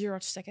 Did you ever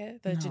watch Stick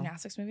It? The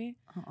gymnastics movie?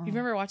 You've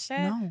never watched it?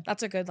 No.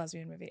 That's a good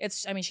lesbian movie.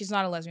 I mean, she's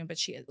not a lesbian, but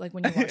she is. Like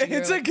when you watch it,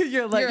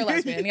 you're a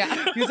lesbian.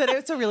 Yeah. You said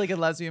it's a really good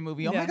lesbian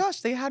movie. Oh my gosh,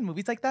 they had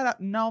movies like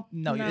that. No,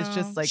 it's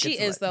just like she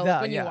is though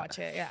when you watch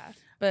it. Yeah,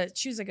 but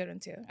she was a good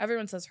one too.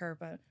 Everyone says her,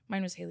 but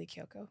mine was Haley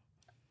Kiyoko.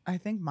 I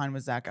think mine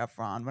was Zac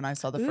Efron. When I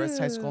saw the first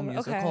High School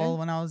Musical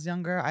when I was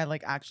younger, I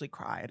like actually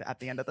cried at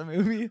the end of the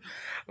movie,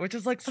 which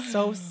is like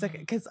so sick.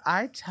 Because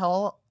I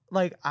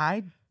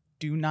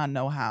do not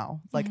know how.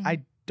 Like,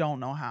 I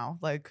don't know how.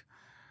 Like,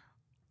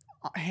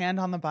 hand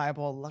on the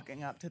Bible,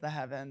 looking up to the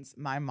heavens.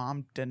 My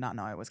mom did not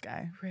know I was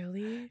gay.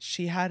 Really?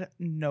 She had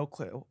no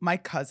clue. My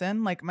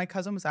cousin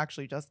was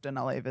actually just in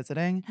LA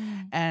visiting,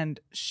 and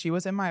she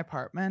was in my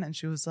apartment, and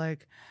she was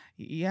like,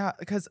 yeah,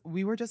 because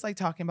we were just like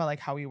talking about like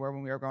how we were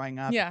when we were growing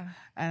up. Yeah.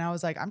 And I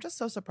was like, I'm just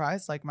so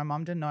surprised. Like, my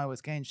mom didn't know I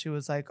was gay. And she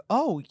was like,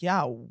 oh,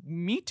 yeah,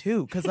 me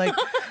too. Because like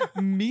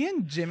me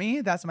and Jimmy,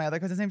 that's my other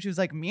cousin's name. She was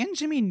like, me and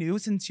Jimmy knew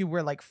since you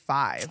were like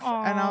 5.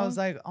 Aww. And I was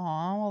like,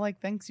 oh, well,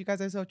 like, thanks. You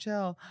guys are so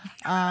chill.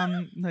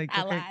 Like,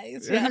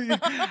 Allies. Okay.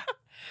 Yeah.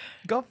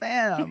 Go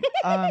fam.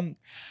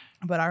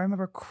 But I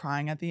remember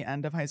crying at the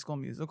end of High School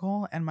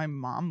Musical. And my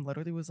mom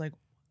literally was like,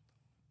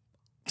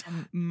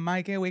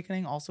 my gay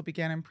awakening also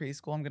began in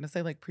preschool. I'm going to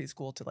say like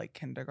preschool to like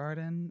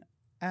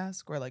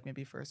kindergarten-esque or like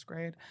maybe first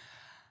grade.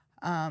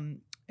 In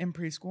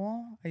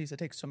preschool, I used to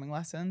take swimming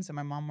lessons, and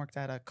my mom worked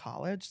at a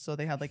college, so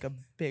they had like a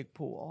big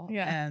pool,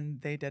 and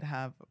they did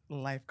have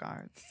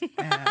lifeguards.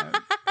 And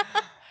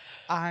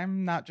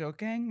I'm not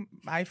joking.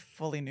 I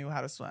fully knew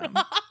how to swim.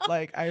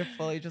 Like, I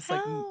fully just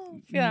like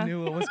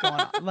knew what was going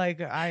on.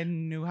 Like, I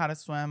knew how to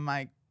swim.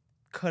 I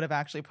could have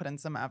actually put in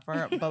some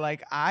effort, but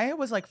like I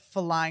was like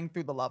flying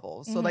through the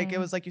levels. So like it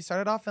was like you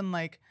started off in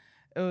like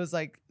it was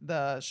like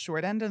the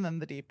short end and then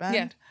the deep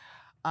end.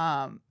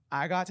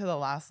 I got to the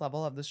last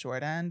level of the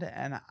short end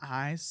and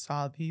I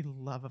saw the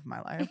love of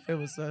my life. There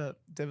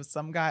was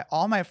some guy.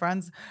 All my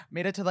friends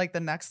made it to like the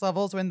next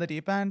levels in the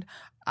deep end.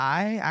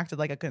 I acted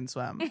like I couldn't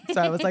swim, so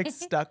I was like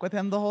stuck with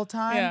him the whole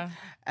time.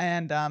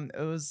 And it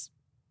was.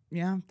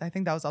 Yeah, I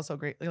think that was also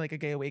great, like a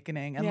gay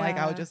awakening. And like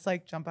I would just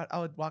like jump out. I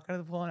would walk out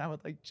of the pool and I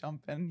would like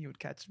jump in. He would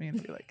catch me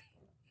and be like.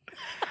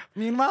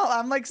 Meanwhile,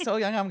 I'm like so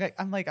young. I'm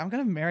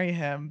gonna marry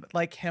him.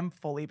 Like him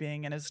fully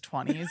being in his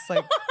 20s.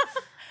 Like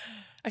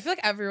I feel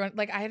like everyone,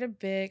 like I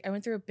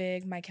went through a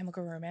big My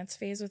Chemical Romance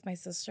phase with my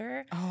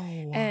sister. Oh,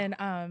 wow. And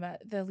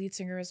the lead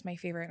singer was my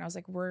favorite. And I was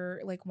like,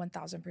 we're like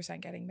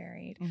 1000% getting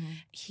married.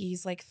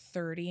 He's like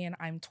 30 and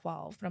I'm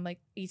 12, but I'm like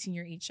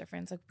 18-year age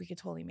difference. Like we could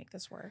totally make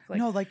this work. Like,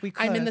 no, like we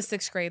could. I'm in the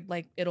 6th grade.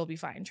 Like it'll be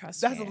fine.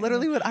 Trust me. That's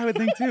literally what I would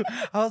think too.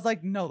 I was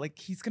like, no, like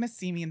he's gonna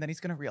see me and then he's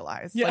gonna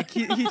realize. Like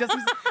he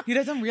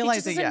doesn't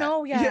realize he it yet.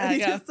 Know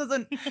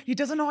He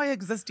doesn't know I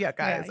exist yet,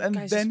 guys. And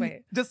guys,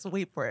 then just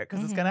wait for it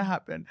because it's gonna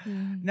happen.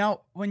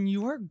 Now, when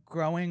you were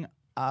growing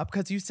up,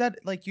 because you said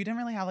like you didn't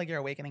really have like your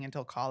awakening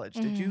until college.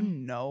 Did you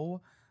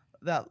know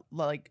that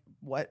like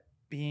what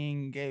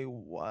being gay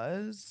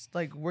was?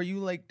 Like, were you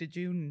like, did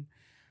you?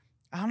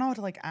 I don't know how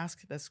to like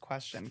ask this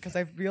question because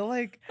I feel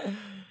like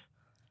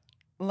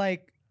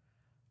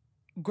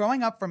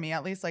growing up for me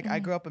at least, like I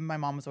grew up and my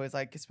mom was always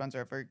like,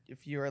 Spencer,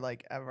 if you were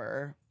like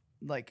ever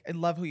like I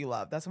love who you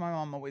love. That's what my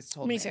mom always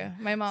told me. Me too.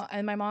 My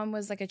mom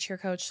was like a cheer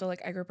coach, so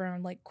like I grew up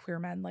around like queer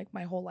men like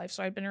my whole life.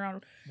 So I've been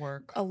around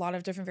a lot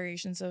of different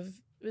variations of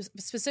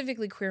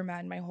specifically queer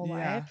men my whole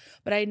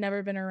life, but I had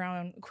never been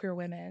around queer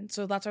women.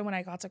 So that's why when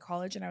I got to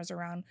college and I was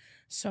around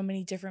so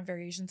many different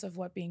variations of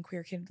what being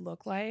queer can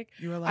look like,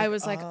 you were like, I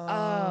was like,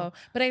 oh,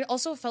 but I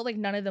also felt like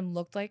none of them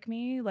looked like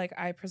me. Like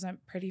I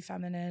present pretty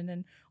feminine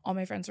and all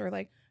my friends were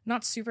like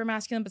not super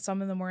masculine, but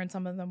some of them were and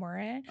some of them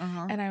weren't.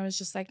 And I was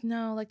just like,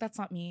 no, like that's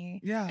not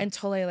me.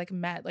 Until I like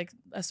met like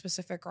a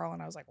specific girl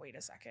and I was like, wait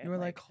a second. You were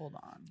like, hold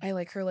on. I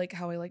like her like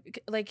how I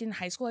like in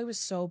high school I was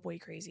so boy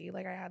crazy.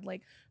 Like I had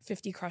like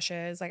 50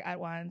 crushes like at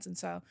once. And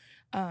so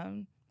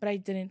but I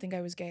didn't think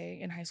I was gay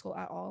in high school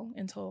at all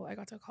until I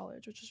got to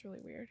college, which is really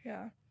weird.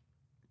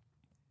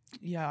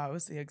 Yeah, I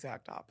was the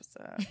exact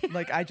opposite.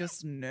 Like I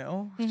just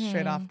knew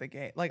straight off the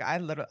gate. Like I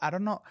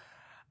don't know.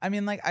 I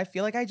mean, like, I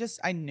feel like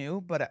I knew,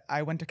 but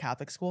I went to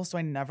Catholic school, so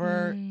I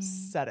never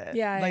said it.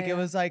 It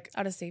was like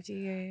out of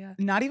safety.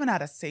 Not even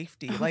out of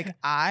safety. Like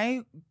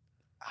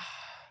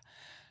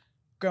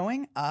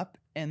growing up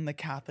in the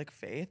Catholic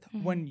faith,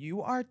 when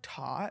you are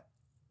taught,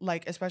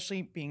 like,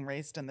 especially being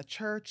raised in the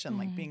church and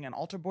like being an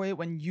altar boy,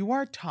 when you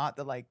are taught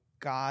that like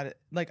God,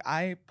 like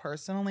I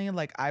personally,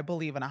 like I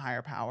believe in a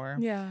higher power.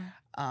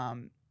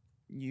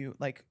 You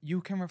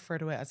can refer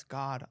to it as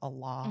God,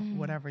 Allah,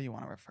 whatever you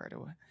want to refer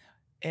to it.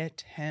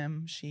 It,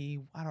 him, she,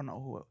 I don't know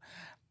who,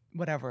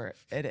 whatever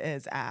it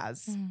is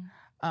as.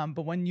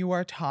 But when you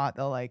are taught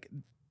that like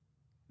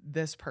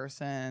this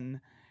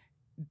person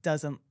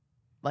doesn't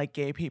like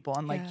gay people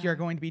and like you're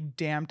going to be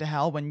damned to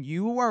hell, when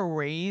you are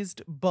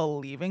raised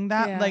believing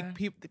that, like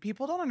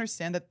people don't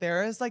understand that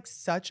there is like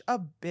such a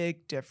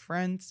big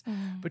difference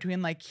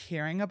between like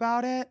hearing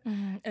about it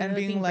and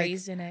being like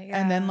raised in it,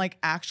 and then like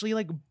actually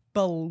like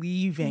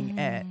believing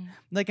it.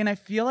 Like, and I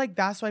feel like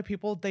that's why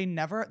people they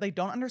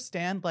don't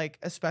understand, like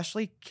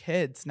especially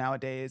kids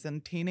nowadays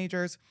and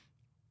teenagers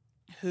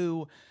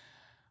who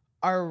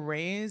are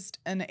raised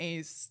in they're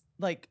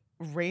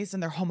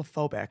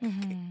homophobic.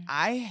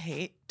 I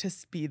hate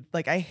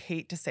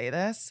to say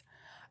this.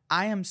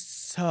 I am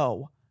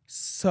so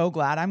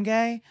glad I'm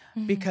gay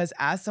because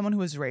as someone who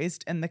was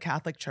raised in the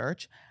Catholic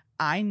Church,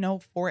 I know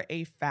for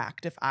a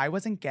fact if I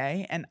wasn't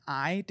gay and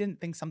I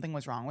didn't think something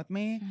was wrong with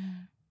me,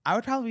 I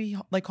would probably be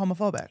like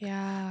homophobic.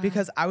 Yeah.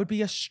 Because I would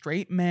be a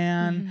straight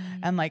man Mhm.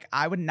 and like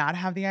I would not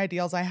have the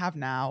ideals I have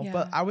now. Yeah.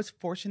 But I was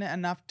fortunate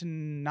enough to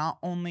not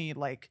only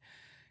like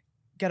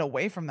get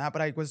away from that,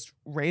 but I was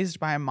raised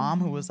by a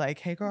mom who was like,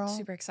 hey girl.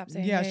 Super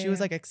accepting. Yeah, she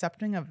was like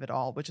accepting of it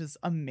all, which is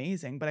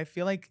amazing. But I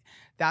feel like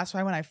that's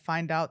why when I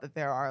find out that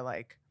there are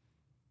like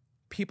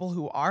people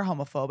who are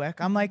homophobic,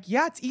 I'm like,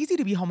 yeah, it's easy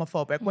to be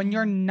homophobic when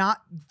you're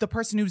not the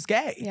person who's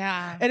gay.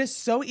 Yeah. It is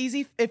so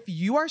easy if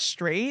you are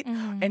straight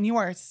and you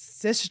are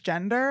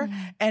cisgender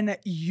and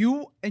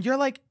you're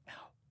like,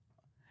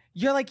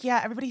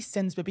 yeah, everybody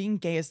sins, but being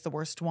gay is the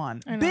worst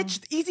one. Bitch,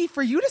 it's easy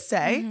for you to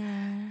say.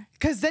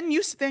 Because then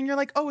you sit there and you're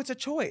like, oh, it's a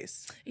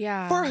choice.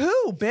 Yeah. For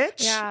who,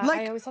 bitch? Yeah.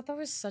 Like, I always thought that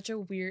was such a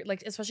weird,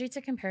 like, especially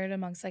to compare it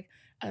amongst like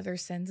other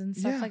sins and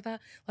stuff like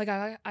that. Like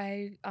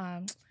I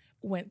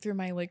went through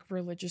my like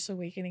religious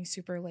awakening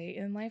super late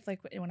in life. Like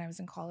when I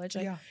was in college,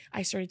 like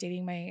I started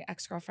dating my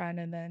ex-girlfriend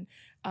and then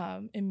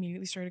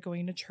immediately started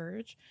going to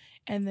church.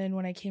 And then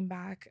when I came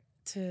back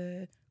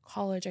to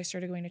college, I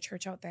started going to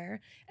church out there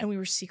and we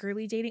were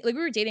secretly dating. Like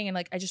we were dating and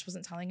like I just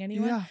wasn't telling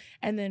anyone. Yeah.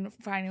 And then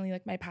finally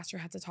like my pastor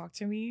had to talk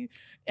to me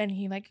and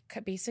he like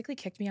basically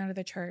kicked me out of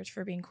the church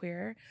for being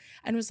queer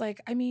and was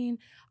like, I mean,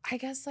 I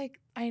guess like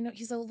I know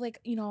he's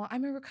like, you know,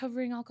 I'm a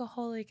recovering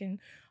alcoholic and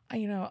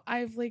you know,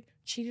 I've like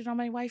cheated on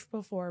my wife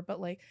before, but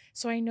like,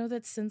 so I know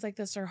that sins like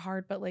this are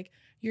hard, but like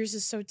yours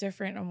is so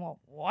different. I'm like,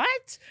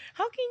 what?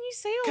 How can you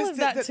say all of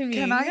that to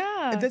me?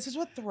 This is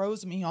what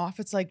throws me off.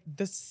 It's like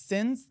the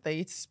sins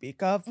they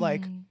speak of,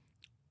 like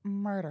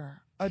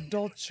murder,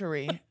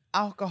 adultery,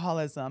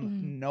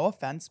 alcoholism. No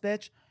offense,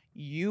 bitch.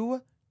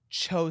 You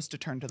chose to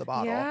turn to the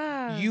bottle.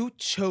 Yeah. You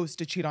chose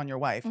to cheat on your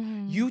wife.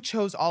 You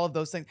chose all of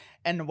those things.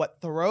 And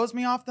what throws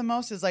me off the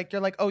most is like,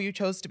 you're like, oh, you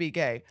chose to be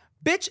gay.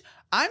 Bitch,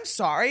 I'm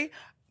sorry.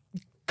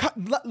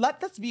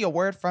 Let this be a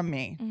word from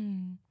me.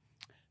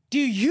 Do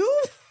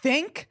you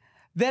think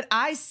that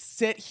I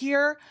sit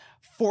here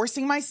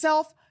forcing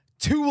myself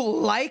to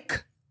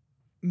like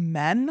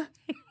men?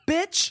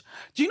 Bitch,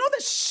 do you know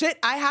the shit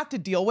I have to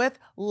deal with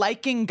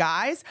liking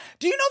guys?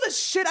 Do you know the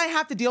shit I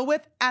have to deal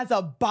with as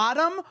a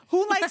bottom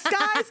who likes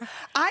guys?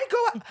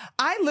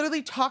 I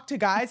literally talk to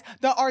guys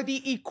that are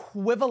the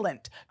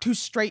equivalent to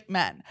straight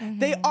men.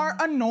 They are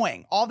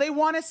annoying. All they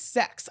want is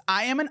sex.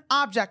 I am an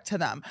object to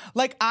them.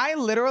 Like I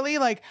literally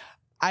like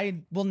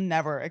I will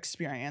never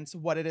experience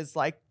what it is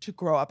like to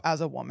grow up as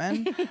a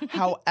woman.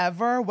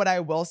 However, what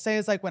I will say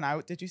is like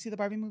did you see the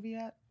Barbie movie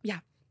yet? Yeah.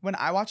 When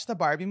I watched the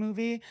Barbie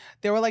movie,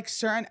 there were like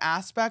certain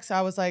aspects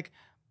I was like,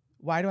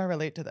 why do I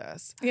relate to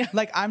this? Yeah.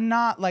 Like I'm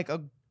not like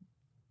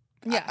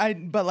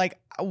but like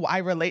I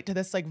relate to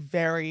this like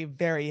very,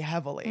 very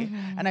heavily.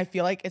 And I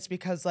feel like it's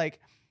because like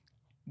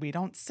we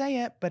don't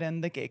say it, but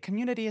in the gay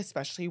community,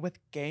 especially with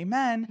gay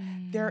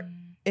men, there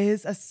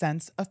is a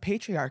sense of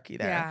patriarchy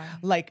there. Yeah.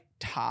 Like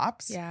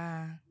tops.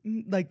 Yeah.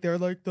 Like they're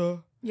like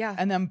the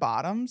and then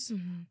bottoms,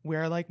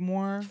 we're like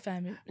more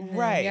feminine.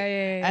 Right.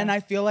 Yeah. And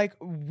I feel like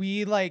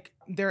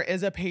there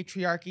is a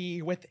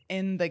patriarchy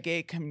within the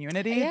gay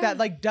community that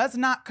like does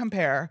not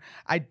compare.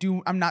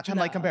 I'm not trying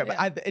to like compare,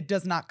 but it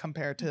does not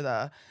compare to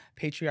the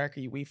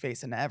patriarchy we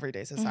face in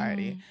everyday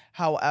society.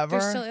 However,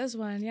 there still is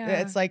one.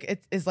 Yeah. It's like,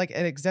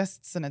 it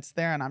exists and it's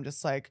there. And I'm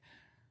just like,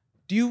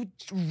 do you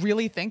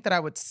really think that I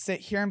would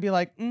sit here and be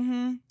like,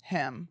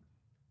 him?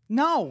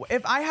 No.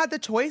 If I had the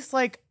choice,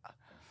 like,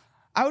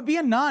 I would be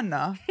a nun,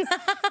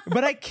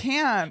 but I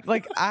can't.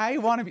 Like, I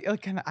want to be.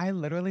 Like, I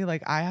literally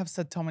like. I have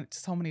said so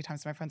many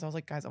times to my friends. I was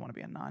like, guys, I want to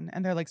be a nun,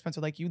 and they're like,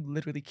 Spencer, like, you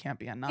literally can't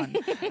be a nun.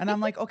 And I'm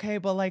like, okay,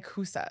 but like,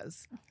 who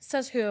says?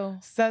 Says who?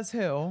 Says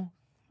who?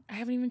 I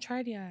haven't even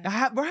tried yet.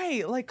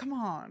 Right? Like, come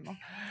on.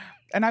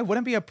 And I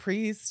wouldn't be a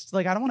priest.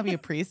 Like, I don't want to be a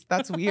priest.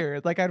 That's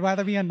weird. Like, I'd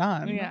rather be a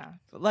nun. Yeah.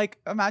 Like,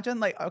 imagine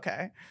like,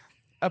 okay,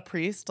 a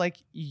priest. Like,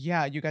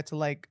 yeah, you get to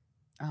like,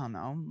 I don't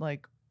know,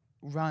 like,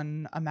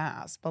 run a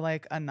mass, but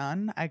like a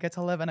nun, I get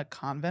to live in a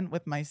convent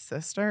with my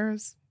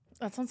sisters.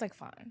 That sounds like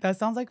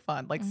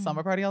fun. Like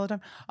summer party all the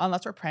time.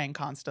 Unless we're praying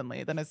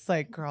constantly, then it's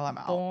like, girl, I'm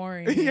out.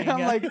 Boring. Yeah,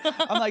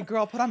 I'm like,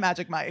 girl, put on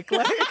Magic Mike.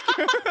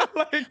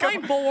 Like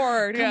I'm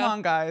bored. Come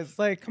on, guys.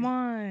 Like, come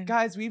on,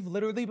 guys. We've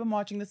literally been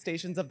watching the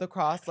Stations of the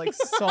Cross like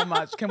so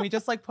much. Can we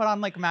just like put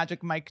on like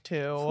Magic Mike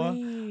too?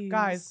 Please.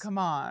 Guys, come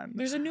on.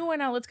 There's a new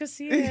one out. Let's go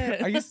see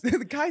it. Are you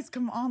guys?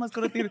 Come on, let's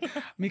go to the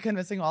theater. Me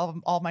convincing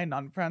all my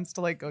nun friends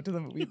to like go to the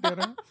movie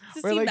theater.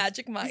 To see like,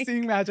 Magic Mike.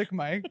 Seeing Magic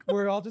Mike.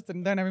 We're all just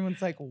sitting there and everyone's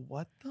like,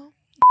 what the?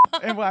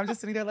 And I'm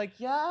just sitting there like,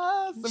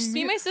 yes. Just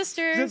me and my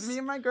sisters. Just me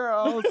and my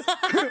girls.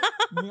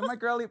 Me and my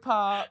girly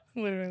pop.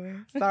 Literally.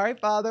 Sorry,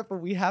 Father, but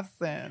we have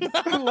sinned.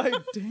 Like,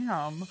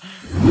 damn. Do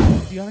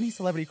you have any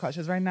celebrity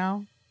crushes right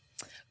now?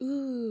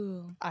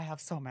 Ooh. I have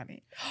so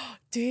many.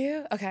 Do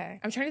you? Okay.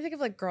 I'm trying to think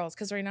of like girls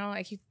because right now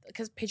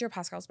because Pedro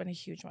Pascal's been a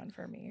huge one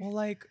for me. Well,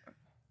 like,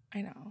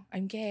 I know.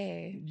 I'm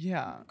gay.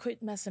 Yeah.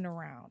 Quit messing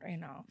around. I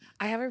know.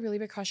 I have a really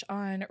big crush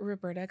on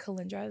Roberta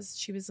Colindres.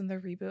 She was in the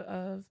reboot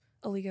of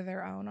A League of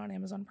Their Own on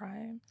Amazon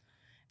Prime.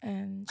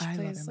 And she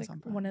plays like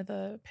one of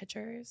the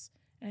pitchers.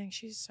 And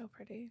she's so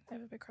pretty. I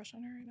have a big crush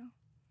on her right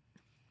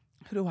now.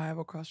 Who do I have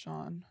a crush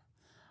on?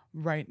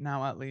 Right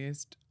now, at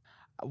least.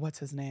 What's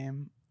his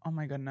name? Oh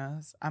my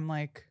goodness. I'm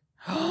like,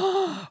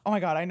 oh my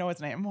God, I know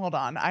his name. Hold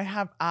on. I've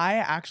had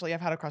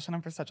a crush on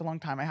him for such a long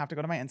time. I have to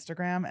go to my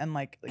Instagram and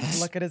like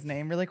look at his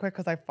name really quick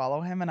because I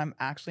follow him and I'm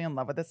actually in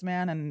love with this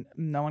man and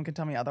no one can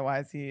tell me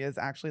otherwise. He is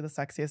actually the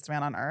sexiest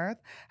man on earth.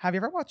 Have you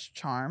ever watched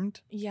Charmed?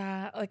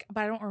 Yeah, like,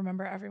 but I don't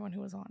remember everyone who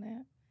was on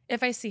it.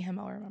 If I see him,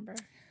 I'll remember.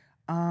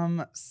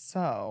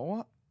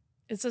 So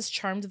is this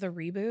Charmed the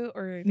reboot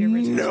or the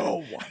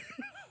original? No.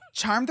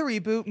 Charmed the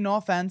reboot, no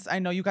offense. I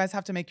know you guys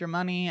have to make your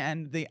money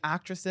and the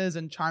actresses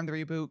and Charmed the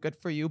reboot, good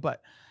for you,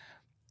 but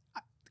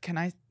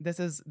this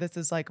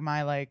is like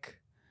my like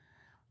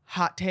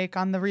hot take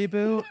on the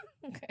reboot.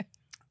 Okay.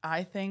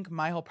 I think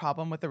my whole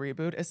problem with the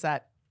reboot is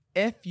that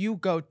if you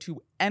go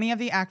to any of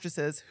the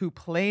actresses who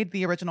played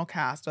the original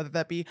cast, whether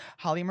that be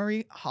Holly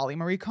Marie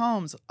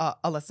Combs,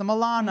 Alyssa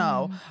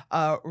Milano,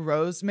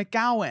 Rose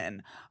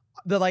McGowan,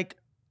 the like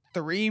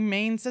 3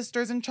 main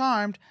sisters in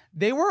Charmed,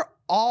 they were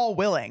all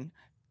willing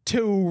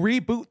to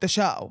reboot the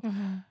show.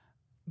 Mm-hmm.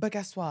 But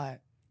guess what?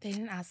 They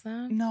didn't ask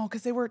them? No,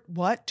 because they were,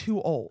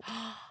 too old.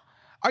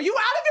 Are you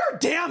out of your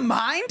damn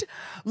mind?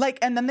 Like,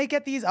 and then they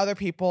get these other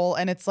people,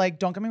 and it's like,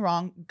 don't get me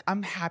wrong,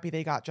 I'm happy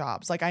they got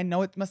jobs. Like, I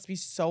know it must be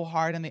so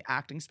hard in the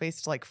acting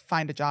space to like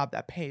find a job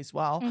that pays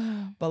well,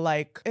 but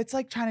like, it's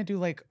like trying to do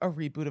like a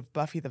reboot of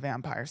Buffy the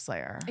Vampire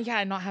Slayer. Yeah,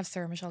 and not have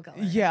Sarah Michelle Gellar.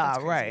 Yeah,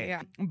 right.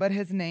 Yeah. But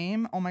his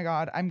name, oh my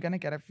God, I'm gonna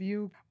get it for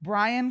you.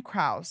 Brian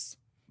Krause.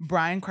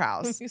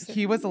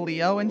 He was a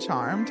Leo in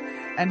Charmed,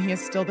 and he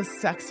is still the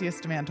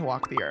sexiest man to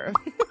walk the earth.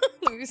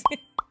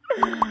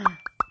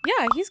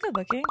 Yeah, he's good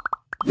looking.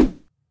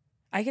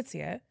 I could see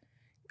it.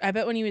 I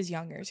bet when he was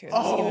younger too.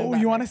 Oh,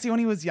 you want to see when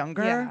he was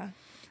younger? Yeah.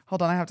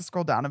 Hold on, I have to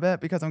scroll down a bit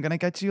because I'm gonna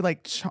get you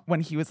like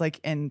when he was like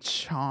in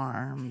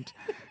Charmed.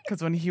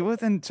 Because when he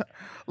was in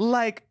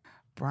like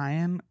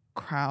Brian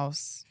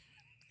Krause,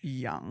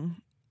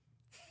 young.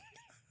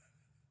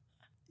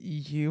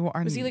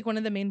 Was he like one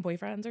of the main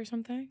boyfriends or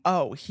something?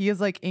 Oh, he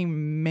is like a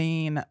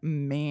main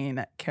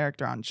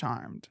character on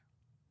Charmed.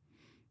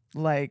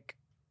 Like,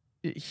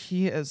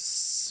 he is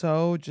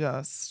so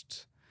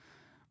just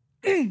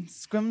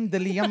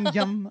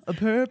scrum-dilly-yum-yum a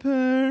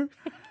purr.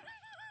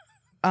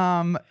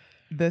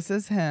 This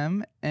is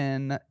him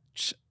and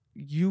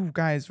you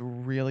guys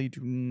really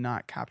do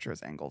not capture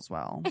his angles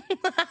well.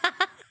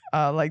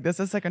 Like, this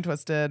is Sick and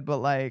Twisted, but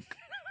like,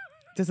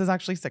 this is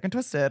actually Sick and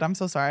Twisted. I'm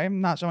so sorry.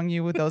 I'm not showing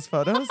you those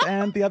photos.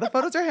 And the other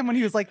photos are him when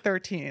he was like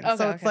 13. Okay,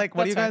 so it's like,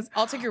 what do you guys...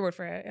 I'll take your word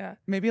for it, yeah.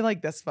 Maybe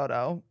like this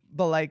photo,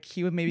 but like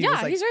he would maybe... Yeah,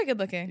 was, like, he's very good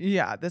looking.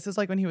 Yeah, this is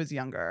like when he was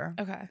younger.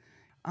 Okay.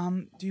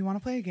 Do you want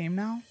to play a game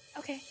now?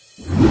 Okay.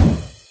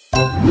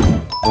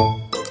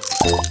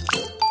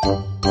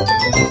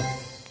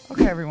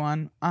 Okay,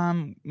 everyone.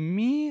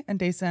 Me and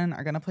Deison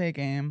are going to play a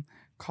game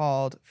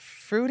called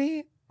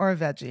Fruity or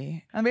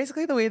Veggie. And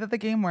basically the way that the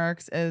game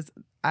works is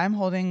I'm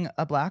holding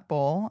a black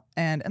bowl,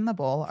 and in the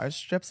bowl are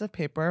strips of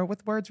paper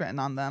with words written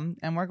on them,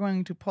 and we're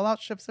going to pull out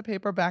strips of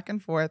paper back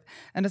and forth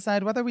and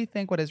decide whether we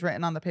think what is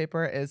written on the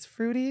paper is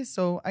fruity,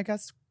 so I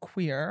guess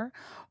queer,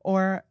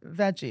 or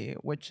veggie,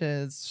 which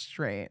is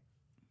straight.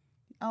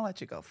 I'll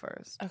let you go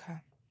first. Okay.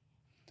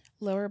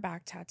 Lower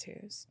back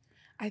tattoos.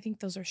 I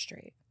think those are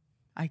straight.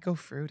 I go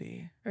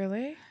fruity.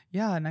 Really?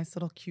 Yeah, a nice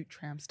little cute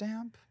tramp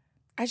stamp.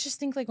 I just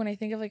think like when I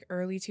think of like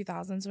early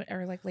 2000s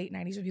or like late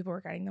 90s when people were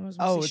getting them, it was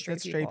Oh, mostly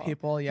it's straight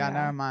people. Yeah,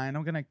 never mind.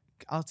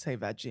 I'll say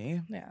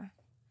veggie. Yeah.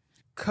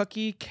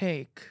 Cookie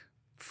cake,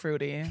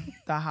 fruity.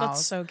 The house.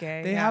 That's so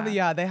gay. They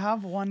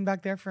have one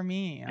back there for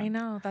me. I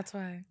know, that's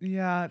why.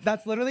 Yeah,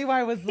 that's literally why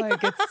I was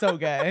like, it's so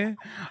gay.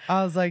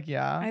 I was like,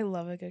 yeah. I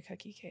love a good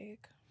cookie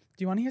cake.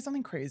 Do you want to hear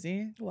something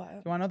crazy? What?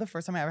 Do you want to know the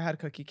first time I ever had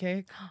cookie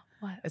cake?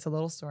 What? It's a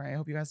little story. I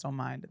hope you guys don't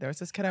mind. There was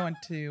this kid I went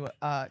to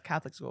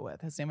Catholic school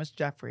with. His name was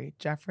Jeffrey.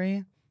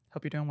 Jeffrey,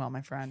 hope you're doing well,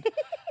 my friend.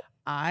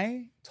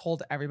 I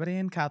told everybody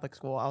in Catholic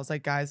school, I was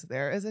like, guys,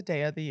 there is a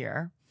day of the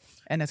year,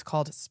 and it's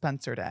called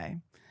Spencer Day.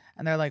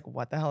 And they're like,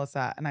 what the hell is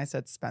that? And I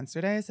said,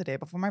 Spencer Day is the day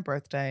before my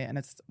birthday, and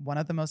it's one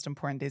of the most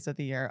important days of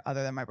the year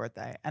other than my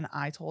birthday. And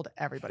I told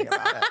everybody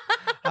about it.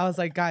 I was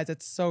like, guys,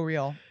 it's so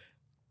real.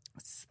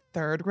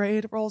 Third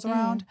grade rolls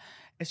around.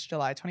 It's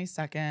July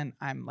 22nd.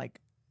 I'm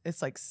like,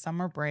 it's like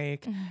summer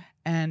break.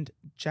 And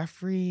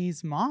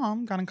Jeffrey's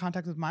mom got in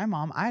contact with my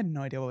mom. I had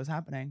no idea what was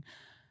happening.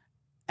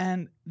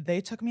 And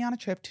they took me on a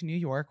trip to New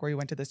York where we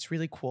went to this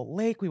really cool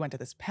lake. We went to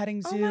this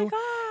petting zoo. Oh my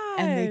gosh.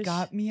 And they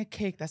got me a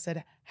cake that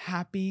said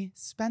Happy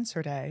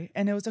Spencer Day.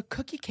 And it was a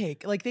cookie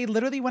cake. Like they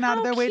literally went out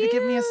of their way to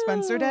give me a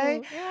Spencer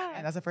Day. Yeah.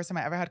 And that's the first time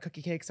I ever had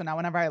cookie cake. So now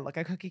whenever I look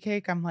at cookie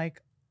cake, I'm like,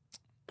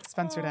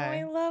 Spencer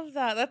Day. I love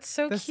that. That's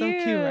so cute. That's so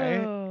cute,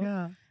 right?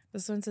 Yeah.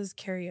 This one says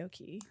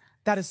karaoke.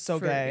 That is so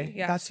Fruity. gay.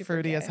 Yeah, that's super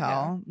fruity gay, as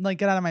hell. Like,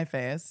 get out of my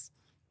face.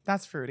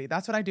 That's fruity.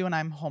 That's what I do when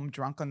I'm home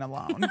drunk and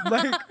alone.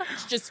 Like,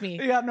 it's just me.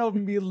 Yeah, no,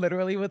 me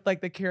literally with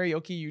like the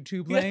karaoke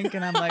YouTube link,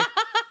 and I'm like,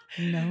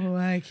 no,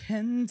 I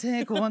can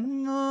take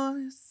one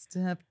more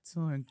step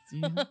towards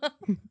you.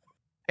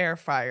 Air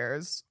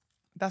fryers.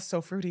 That's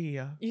so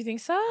fruity. You think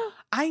so?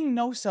 I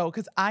know so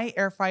because I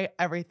air fry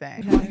everything.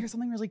 Okay. You want to hear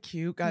something really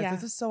cute, guys? Yeah.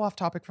 This is so off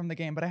topic from the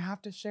game, but I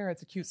have to share.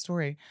 It's a cute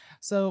story.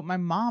 So my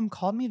mom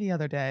called me the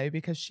other day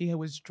because she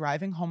was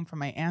driving home from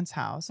my aunt's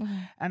house,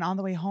 Mhm. and on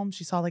the way home,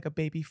 she saw like a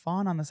baby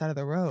fawn on the side of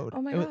the road.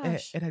 Oh my It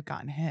gosh. had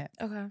gotten hit.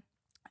 Okay.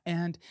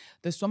 And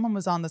this woman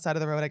was on the side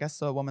of the road, I guess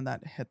the woman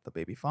that hit the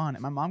baby fawn.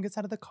 And my mom gets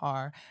out of the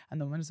car and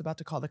the woman is about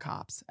to call the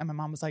cops. And my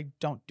mom was like,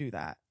 don't do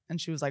that. And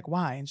she was like,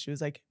 why? And she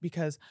was like,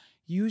 because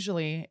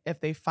usually if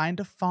they find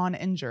a fawn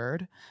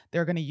injured,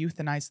 they're going to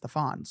euthanize the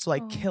fawn. So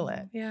like kill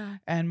it. Yeah.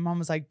 And mom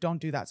was like,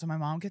 don't do that. So my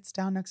mom gets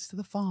down next to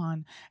the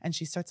fawn and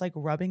she starts like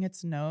rubbing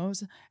its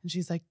nose. And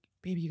she's like,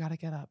 baby, you got to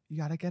get up. You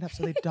got to get up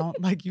so they don't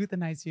like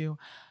euthanize you.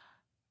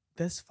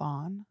 This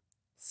fawn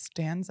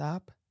stands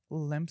up,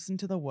 limps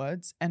into the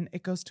woods, and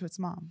it goes to its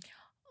mom.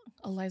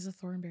 Eliza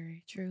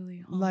Thornberry,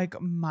 truly. Huh?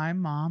 Like, my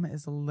mom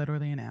is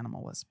literally an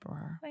animal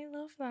whisperer. I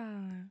love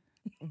that.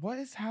 What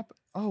is happening?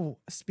 Oh,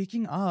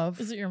 speaking of,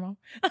 Is it your mom?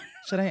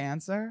 should I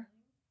answer?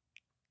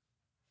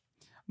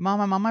 Mom,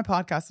 I'm on my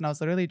podcast and I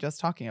was literally just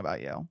talking about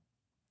you.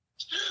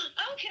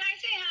 Oh, can I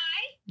say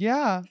hi?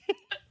 Yeah.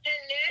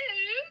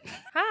 Hello.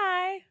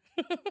 Hi.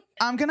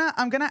 I'm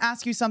gonna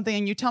ask you something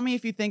and you tell me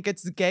if you think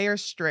it's gay or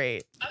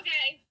straight.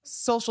 Okay.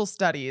 Social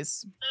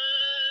studies.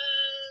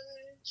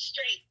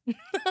 Straight.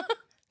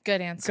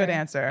 Good answer. Good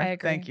answer. I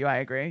agree. Thank you. I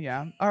agree.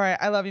 Yeah. All right.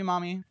 I love you,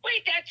 mommy.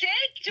 Wait, that's it?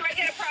 Do I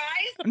get a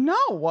prize?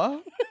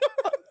 No.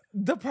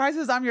 The prize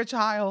is I'm your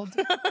child.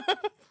 No,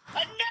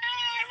 I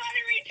want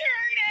to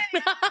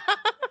return it.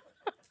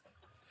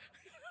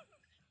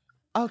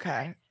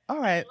 Okay. All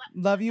right.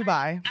 Love you.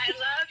 Bye. I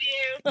love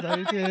you. Love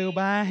you too.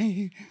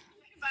 Bye.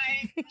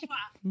 Bye.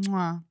 Mwah.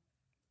 Mwah.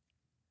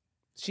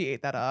 She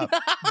ate that up.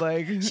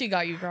 Like She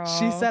got you, girl.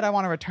 she said, I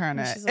want to return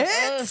And it. she's like,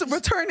 It's "Ugh."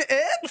 return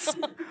it.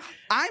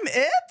 I'm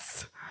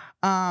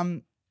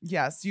it.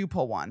 Yes, you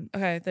pull one.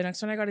 Okay, the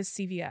next one I got is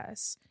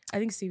CVS. I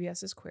think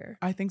CVS is queer.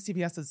 I think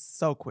CVS is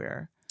so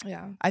queer.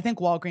 Yeah. I think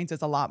Walgreens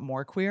is a lot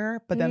more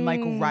queer, but then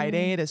like Rite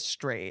Aid is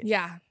straight.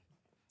 Yeah.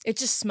 It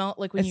just smelled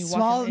like when It's you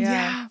small, walk in.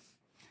 yeah.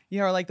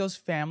 Yeah, or like those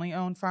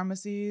family-owned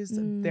pharmacies,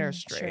 they're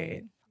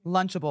straight.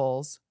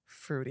 Lunchables,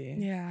 fruity.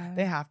 Yeah.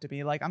 They have to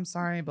be. Like, I'm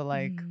sorry, but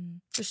like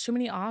there's too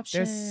many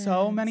options. there's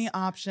so many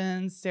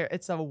options.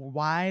 It's a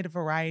wide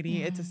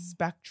variety. It's a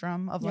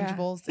spectrum of Yeah.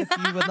 Lunchables, if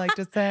you would like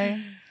to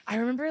say. I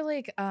remember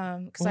like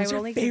because What I was would your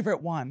only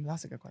favorite one?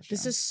 That's a good question.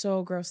 This is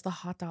so gross. The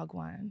hot dog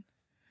one.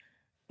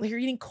 Like you're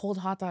eating cold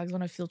hot dogs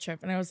on a field trip,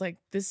 and I was like,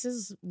 "This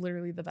is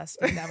literally the best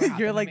thing that ever happened."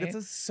 You're like, to me.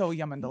 this is so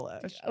yum and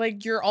delish.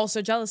 Like you're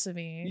also jealous of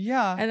me.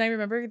 Yeah. And I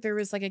remember there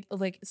was like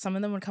some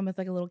of them would come with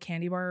like a little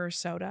candy bar or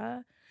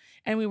soda,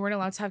 and we weren't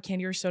allowed to have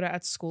candy or soda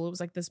at school. It was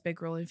like this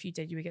big rule. If you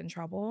did, you would get in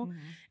trouble. Mhm.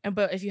 And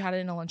but if you had it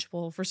in a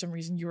Lunchable for some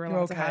reason, you were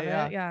allowed to okay, have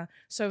yeah. it. Yeah.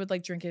 So I would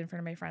like drink it in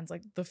front of my friends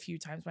like the few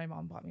times my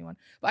mom bought me one.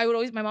 But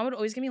my mom would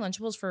always give me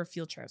Lunchables for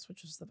field trips,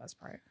 which was the best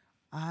part.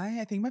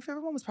 I think my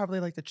favorite one was probably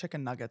like the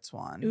chicken nuggets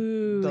one.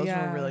 Ooh, Those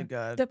yeah. were really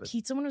good. The but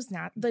pizza one was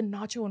the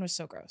nacho one was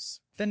so gross.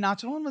 the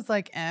nacho one was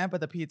like,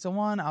 but the pizza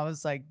one, I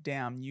was like,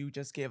 damn, you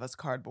just gave us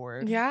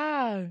cardboard.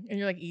 Yeah, and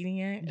you're like eating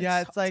it. Yeah,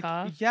 it's like,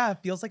 tough. yeah, it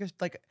feels like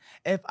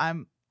if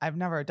I've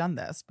never done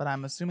this, but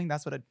I'm assuming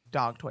that's what a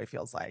dog toy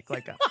feels like.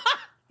 Like,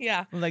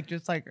 Yeah, like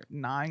just like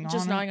gnawing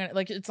just on gnawing it. on it.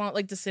 Like it's not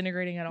like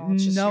disintegrating at all.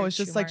 It's just No, your it's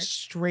just chew like mark.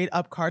 straight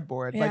up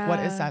cardboard. Like, what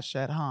is Yeah. that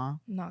shit, huh?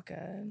 Not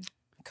good.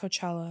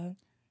 Coachella,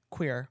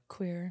 Queer.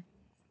 queer.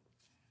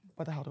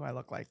 What the hell do I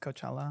look like?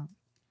 Coachella.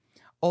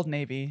 Old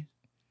Navy.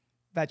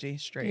 Veggie.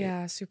 Straight.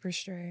 Yeah, super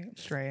straight.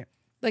 Straight.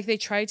 Like they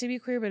tried to be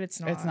queer, but it's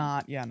not. It's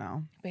not. Yeah,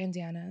 no.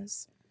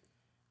 Bandanas.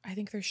 I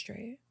think they're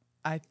straight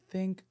I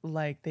think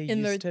like they in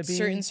used the to be.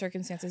 certain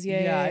circumstances.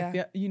 Yeah. I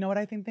feel, you know what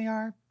I think they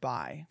are?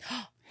 Bi.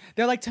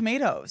 They're like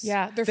tomatoes.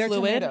 Yeah, they're fluid.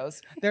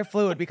 Tomatoes. They're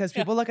fluid because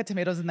people look at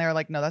tomatoes and they're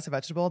like, no, that's a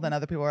vegetable. Then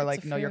other people are It's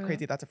like, a no, you're fruit.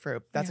 crazy. That's a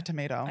fruit. That's Yeah, a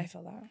tomato. I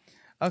feel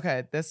that.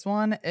 Okay, this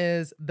one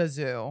is the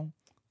zoo.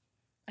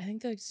 I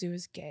think the zoo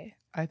is gay.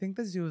 I think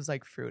the zoo is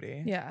like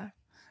fruity. Yeah.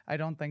 I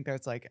don't think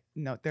there's like,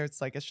 no, there's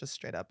like, it's just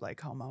straight up like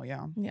homo.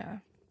 Yeah. Yeah.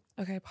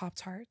 Okay,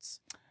 Pop-Tarts.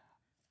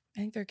 I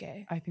think they're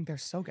gay. I think they're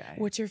so gay.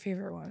 What's your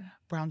favorite one?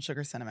 Brown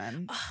sugar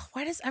cinnamon. Oh,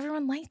 why does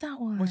everyone like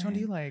that one? Which one do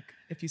you like?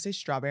 If you say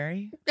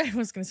strawberry. I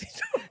was gonna say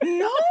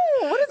No.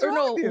 What is or wrong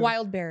no, with you?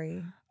 wild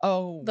berry.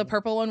 Oh. The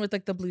purple one with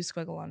like the blue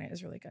squiggle on it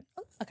is really good.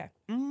 Oh, okay.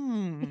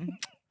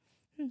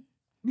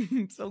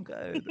 So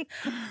good.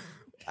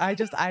 I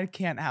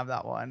can't have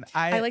that one.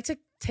 I like to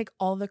take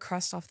all the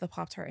crust off the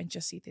Pop-Tart and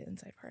just eat the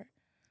inside part.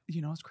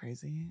 You know what's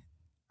crazy?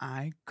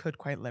 I could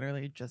quite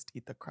literally just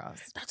eat the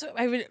crust. That's what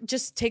I would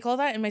just take all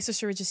that, and my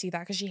sister would just eat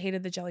that because she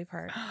hated the jelly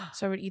part.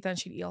 So I would eat that, and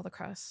she'd eat all the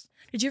crust.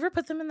 Did you ever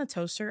put them in the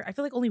toaster? I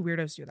feel like only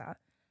weirdos do that.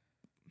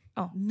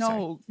 Oh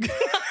No.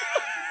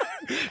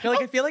 You're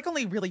like, I feel like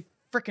only really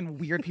freaking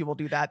weird people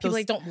do that. people Those-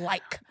 like don't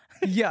like.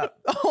 Yeah.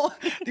 Oh,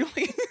 the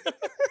only.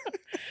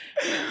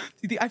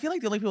 I feel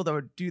like the only people that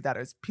would do that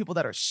is people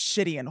that are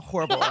shitty and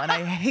horrible, and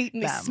I hate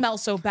And them. they smell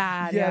so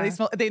bad. Yeah, they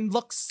smell. They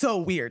look so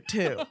weird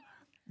too.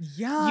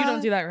 Yeah. You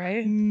don't do that,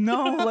 right?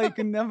 No, like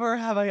never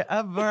have I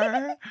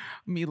ever.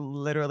 Me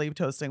literally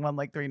toasting one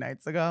like 3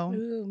 nights ago.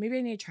 Ooh, maybe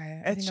I need to try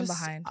it. I think I'm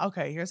behind.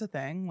 Okay, here's the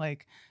thing.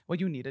 Like what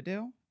you need to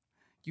do,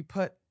 you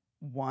put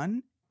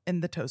one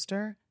in the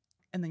toaster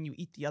and then you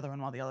eat the other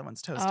one while the other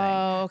one's toasting.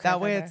 Oh, okay.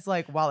 That way it's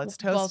like while it's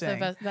toasting.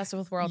 That's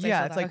with world.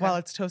 Yeah, it's like while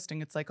it's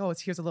toasting, it's like, oh,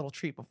 here's a little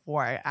treat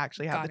before I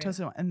actually have the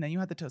toasted one. And then you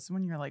have the toasted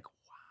one, you're like,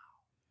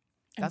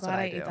 I'm that's glad what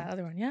I ate do. that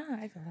other one. Yeah,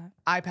 I feel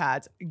that.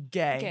 iPads,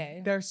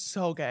 gay. They're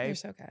so gay. They're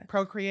so gay.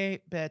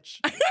 Procreate,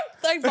 bitch.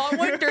 I bought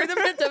one during the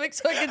pandemic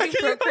so I could do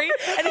Procreate,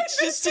 and it's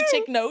just to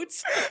take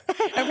notes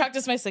and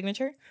practice my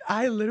signature.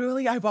 I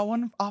bought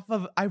one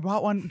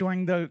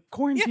during the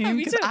quarantine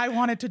because I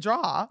wanted to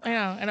draw. I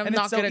know, and I'm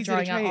not good at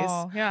drawing at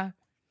all.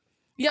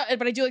 Yeah,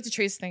 but I do like to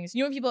trace things.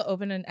 You know, when people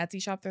open an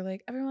Etsy shop, they're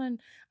like, everyone,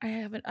 I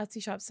have an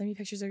Etsy shop. Send me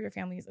pictures of your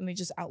families. And they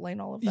just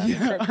outline all of them.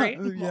 Yeah. Procreate.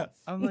 Yeah.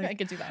 I'm like, I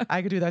could do that.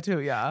 I could do that too.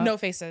 Yeah. No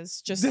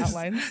faces, just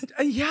outlines.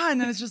 Yeah. And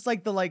then it's just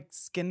like the like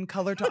skin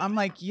color tone. I'm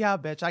like, yeah,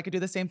 bitch, I could do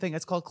the same thing.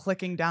 It's called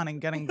clicking down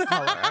and getting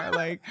color.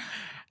 Like,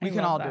 we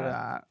can all do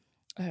that.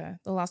 Okay.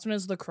 The last one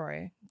is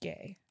LaCroix.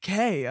 Gay.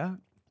 Gay.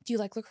 Do you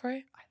like LaCroix? I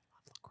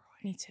love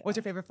LaCroix. Me too. What's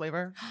your favorite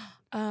flavor?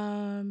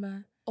 I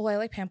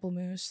like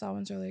pamplemousse. That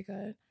one's really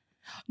good.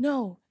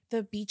 No,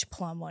 the beach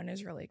plum one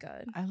is really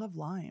good. I love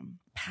lime.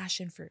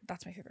 Passion fruit.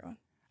 That's my favorite one.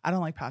 I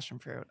don't like passion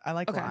fruit. I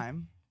like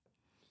lime.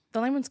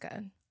 The lime one's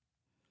good.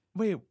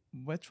 Wait,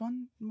 which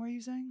one were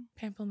you saying?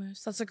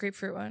 Pamplemousse. That's a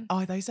grapefruit one. Oh,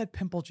 I thought you said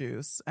pimple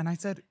juice. And I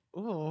said,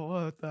 oh,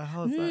 what the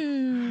hell is that?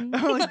 Mm.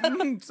 I'm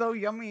like, so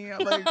yummy.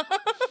 I'm like,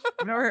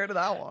 I've never heard of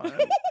that one.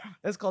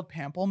 It's called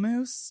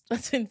pamplemousse.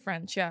 That's in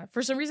French, yeah.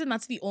 For some reason,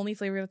 that's the only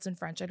flavor that's in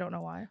French. I don't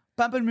know why.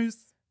 Pamplemousse.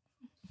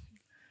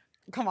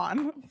 Come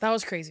on. That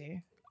was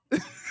crazy.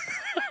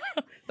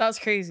 That was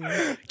crazy.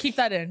 Keep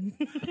that in.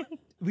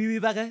 Oui, oui,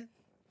 baguette.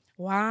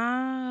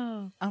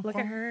 Wow. Look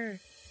at her.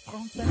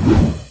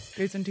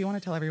 Deison, do you want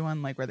to tell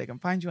everyone like where they can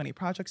find you, any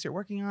projects you're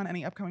working on,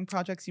 any upcoming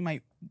projects you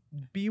might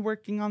be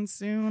working on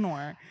soon,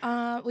 or?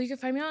 Well, you can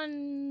find me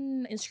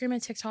on Instagram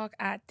and TikTok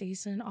at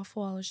Deison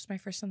Afualo, which is my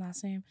first and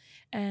last name.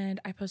 And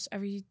I post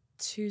every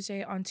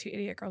Tuesday on Two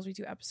Idiot Girls. We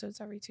do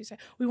episodes every Tuesday.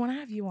 We want to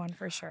have you on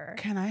for sure.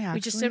 Can I actually? We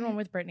just did one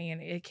with Brittany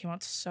and it came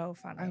out so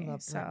funny. I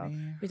love Brittany.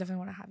 So we definitely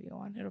want to have you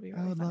on. It'll be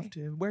really I would funny. love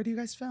to. Where do you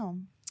guys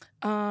film?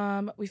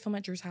 We film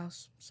at Drew's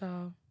house.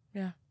 So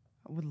yeah.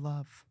 I would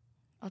love.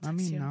 I'll Let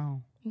text me you.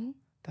 know. Mhm.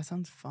 That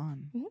sounds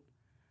fun. Mhm.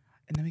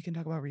 And then we can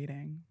talk about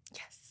reading.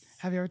 Yes.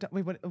 Have you ever done?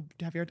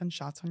 Have you ever done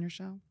shots on your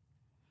show?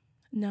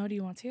 No, do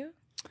you want to?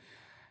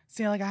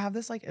 See, like I have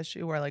this like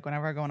issue where like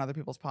whenever I go on other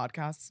people's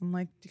podcasts, I'm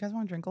like, do you guys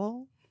want to drink a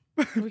little?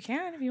 We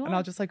can if you want. And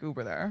I'll just like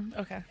Uber there.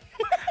 Okay.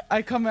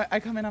 I come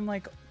in, I'm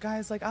like,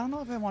 guys, like I don't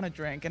know if I want to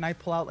drink, and I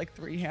pull out like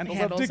 3 handles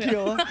of yeah.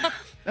 tequila.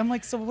 I'm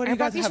like, so what do I you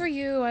bought guys these have? for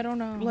you. I don't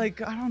know.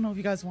 Like, I don't know if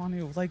you guys want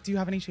to. Like, do you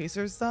have any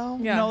chasers though?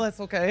 Yeah. No, that's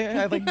okay.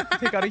 I like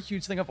take out a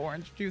huge thing of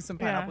orange juice and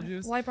pineapple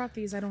juice. Well, I brought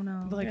these. I don't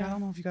know. But like, I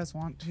don't know if you guys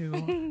want to.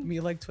 Me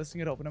like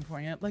twisting it open and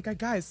pouring it. Like,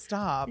 guys,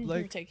 stop. You're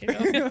Like, taking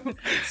it.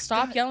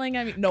 Stop yelling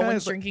at me. No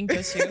one's drinking,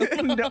 just you.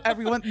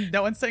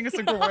 no one's saying a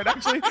single word.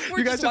 Actually, We're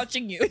you guys just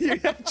watching you.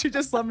 You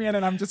just let me in,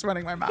 and I'm just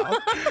running my mouth.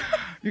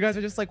 You guys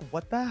are just like,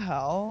 what the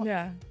hell?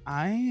 Yeah.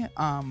 I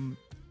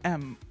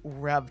am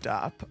revved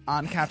up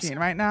on caffeine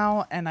right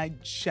now, and I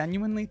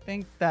genuinely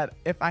think that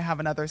if I have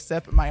another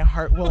sip, my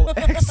heart will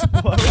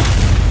explode.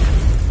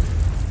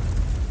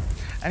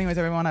 Anyways,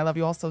 everyone, I love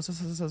you all so much.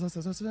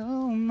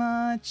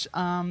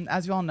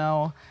 As you all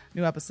know,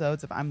 new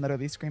episodes of I'm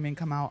Literally Screaming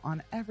come out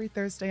on every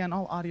Thursday on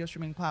all audio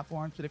streaming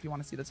platforms. But if you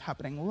want to see this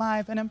happening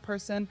live and in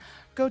person,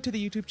 go to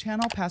the YouTube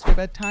channel, past your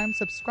bedtime,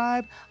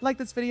 subscribe, like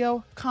this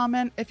video,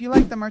 comment. If you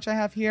like the merch I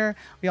have here,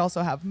 we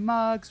also have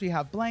mugs, we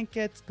have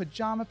blankets,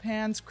 pajama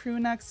pants,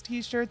 crew necks,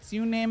 t-shirts,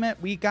 you name it,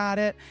 we got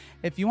it.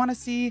 If you want to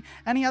see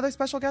any other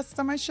special guests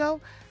on my show,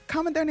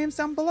 comment their names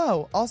down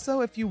below.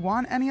 Also, if you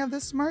want any of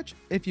this merch,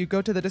 if you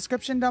go to the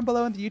description down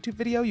below in the YouTube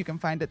video, you can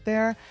find it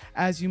there.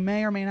 As you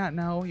may or may not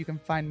know, you can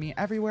find me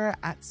everywhere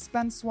at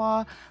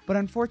Spencewuah, but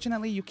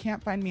unfortunately, you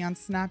can't find me on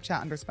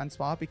Snapchat under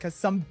Spencewuah because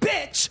some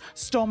bitch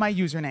stole my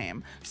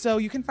username. So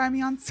you can find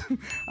me on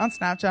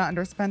Snapchat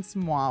under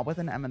Spencewuah with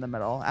an M in the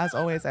middle. As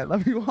always, I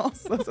love you all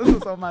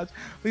so much.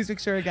 Please make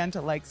sure again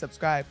to like,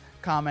 subscribe,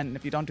 comment, and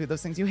if you don't do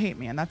those things, you hate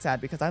me, and that's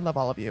sad because I love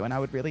all of you, and I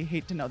would really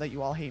hate to know that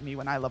you all hate me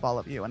when I love all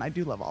of you, and I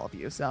do love all of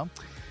you. So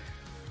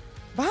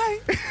bye.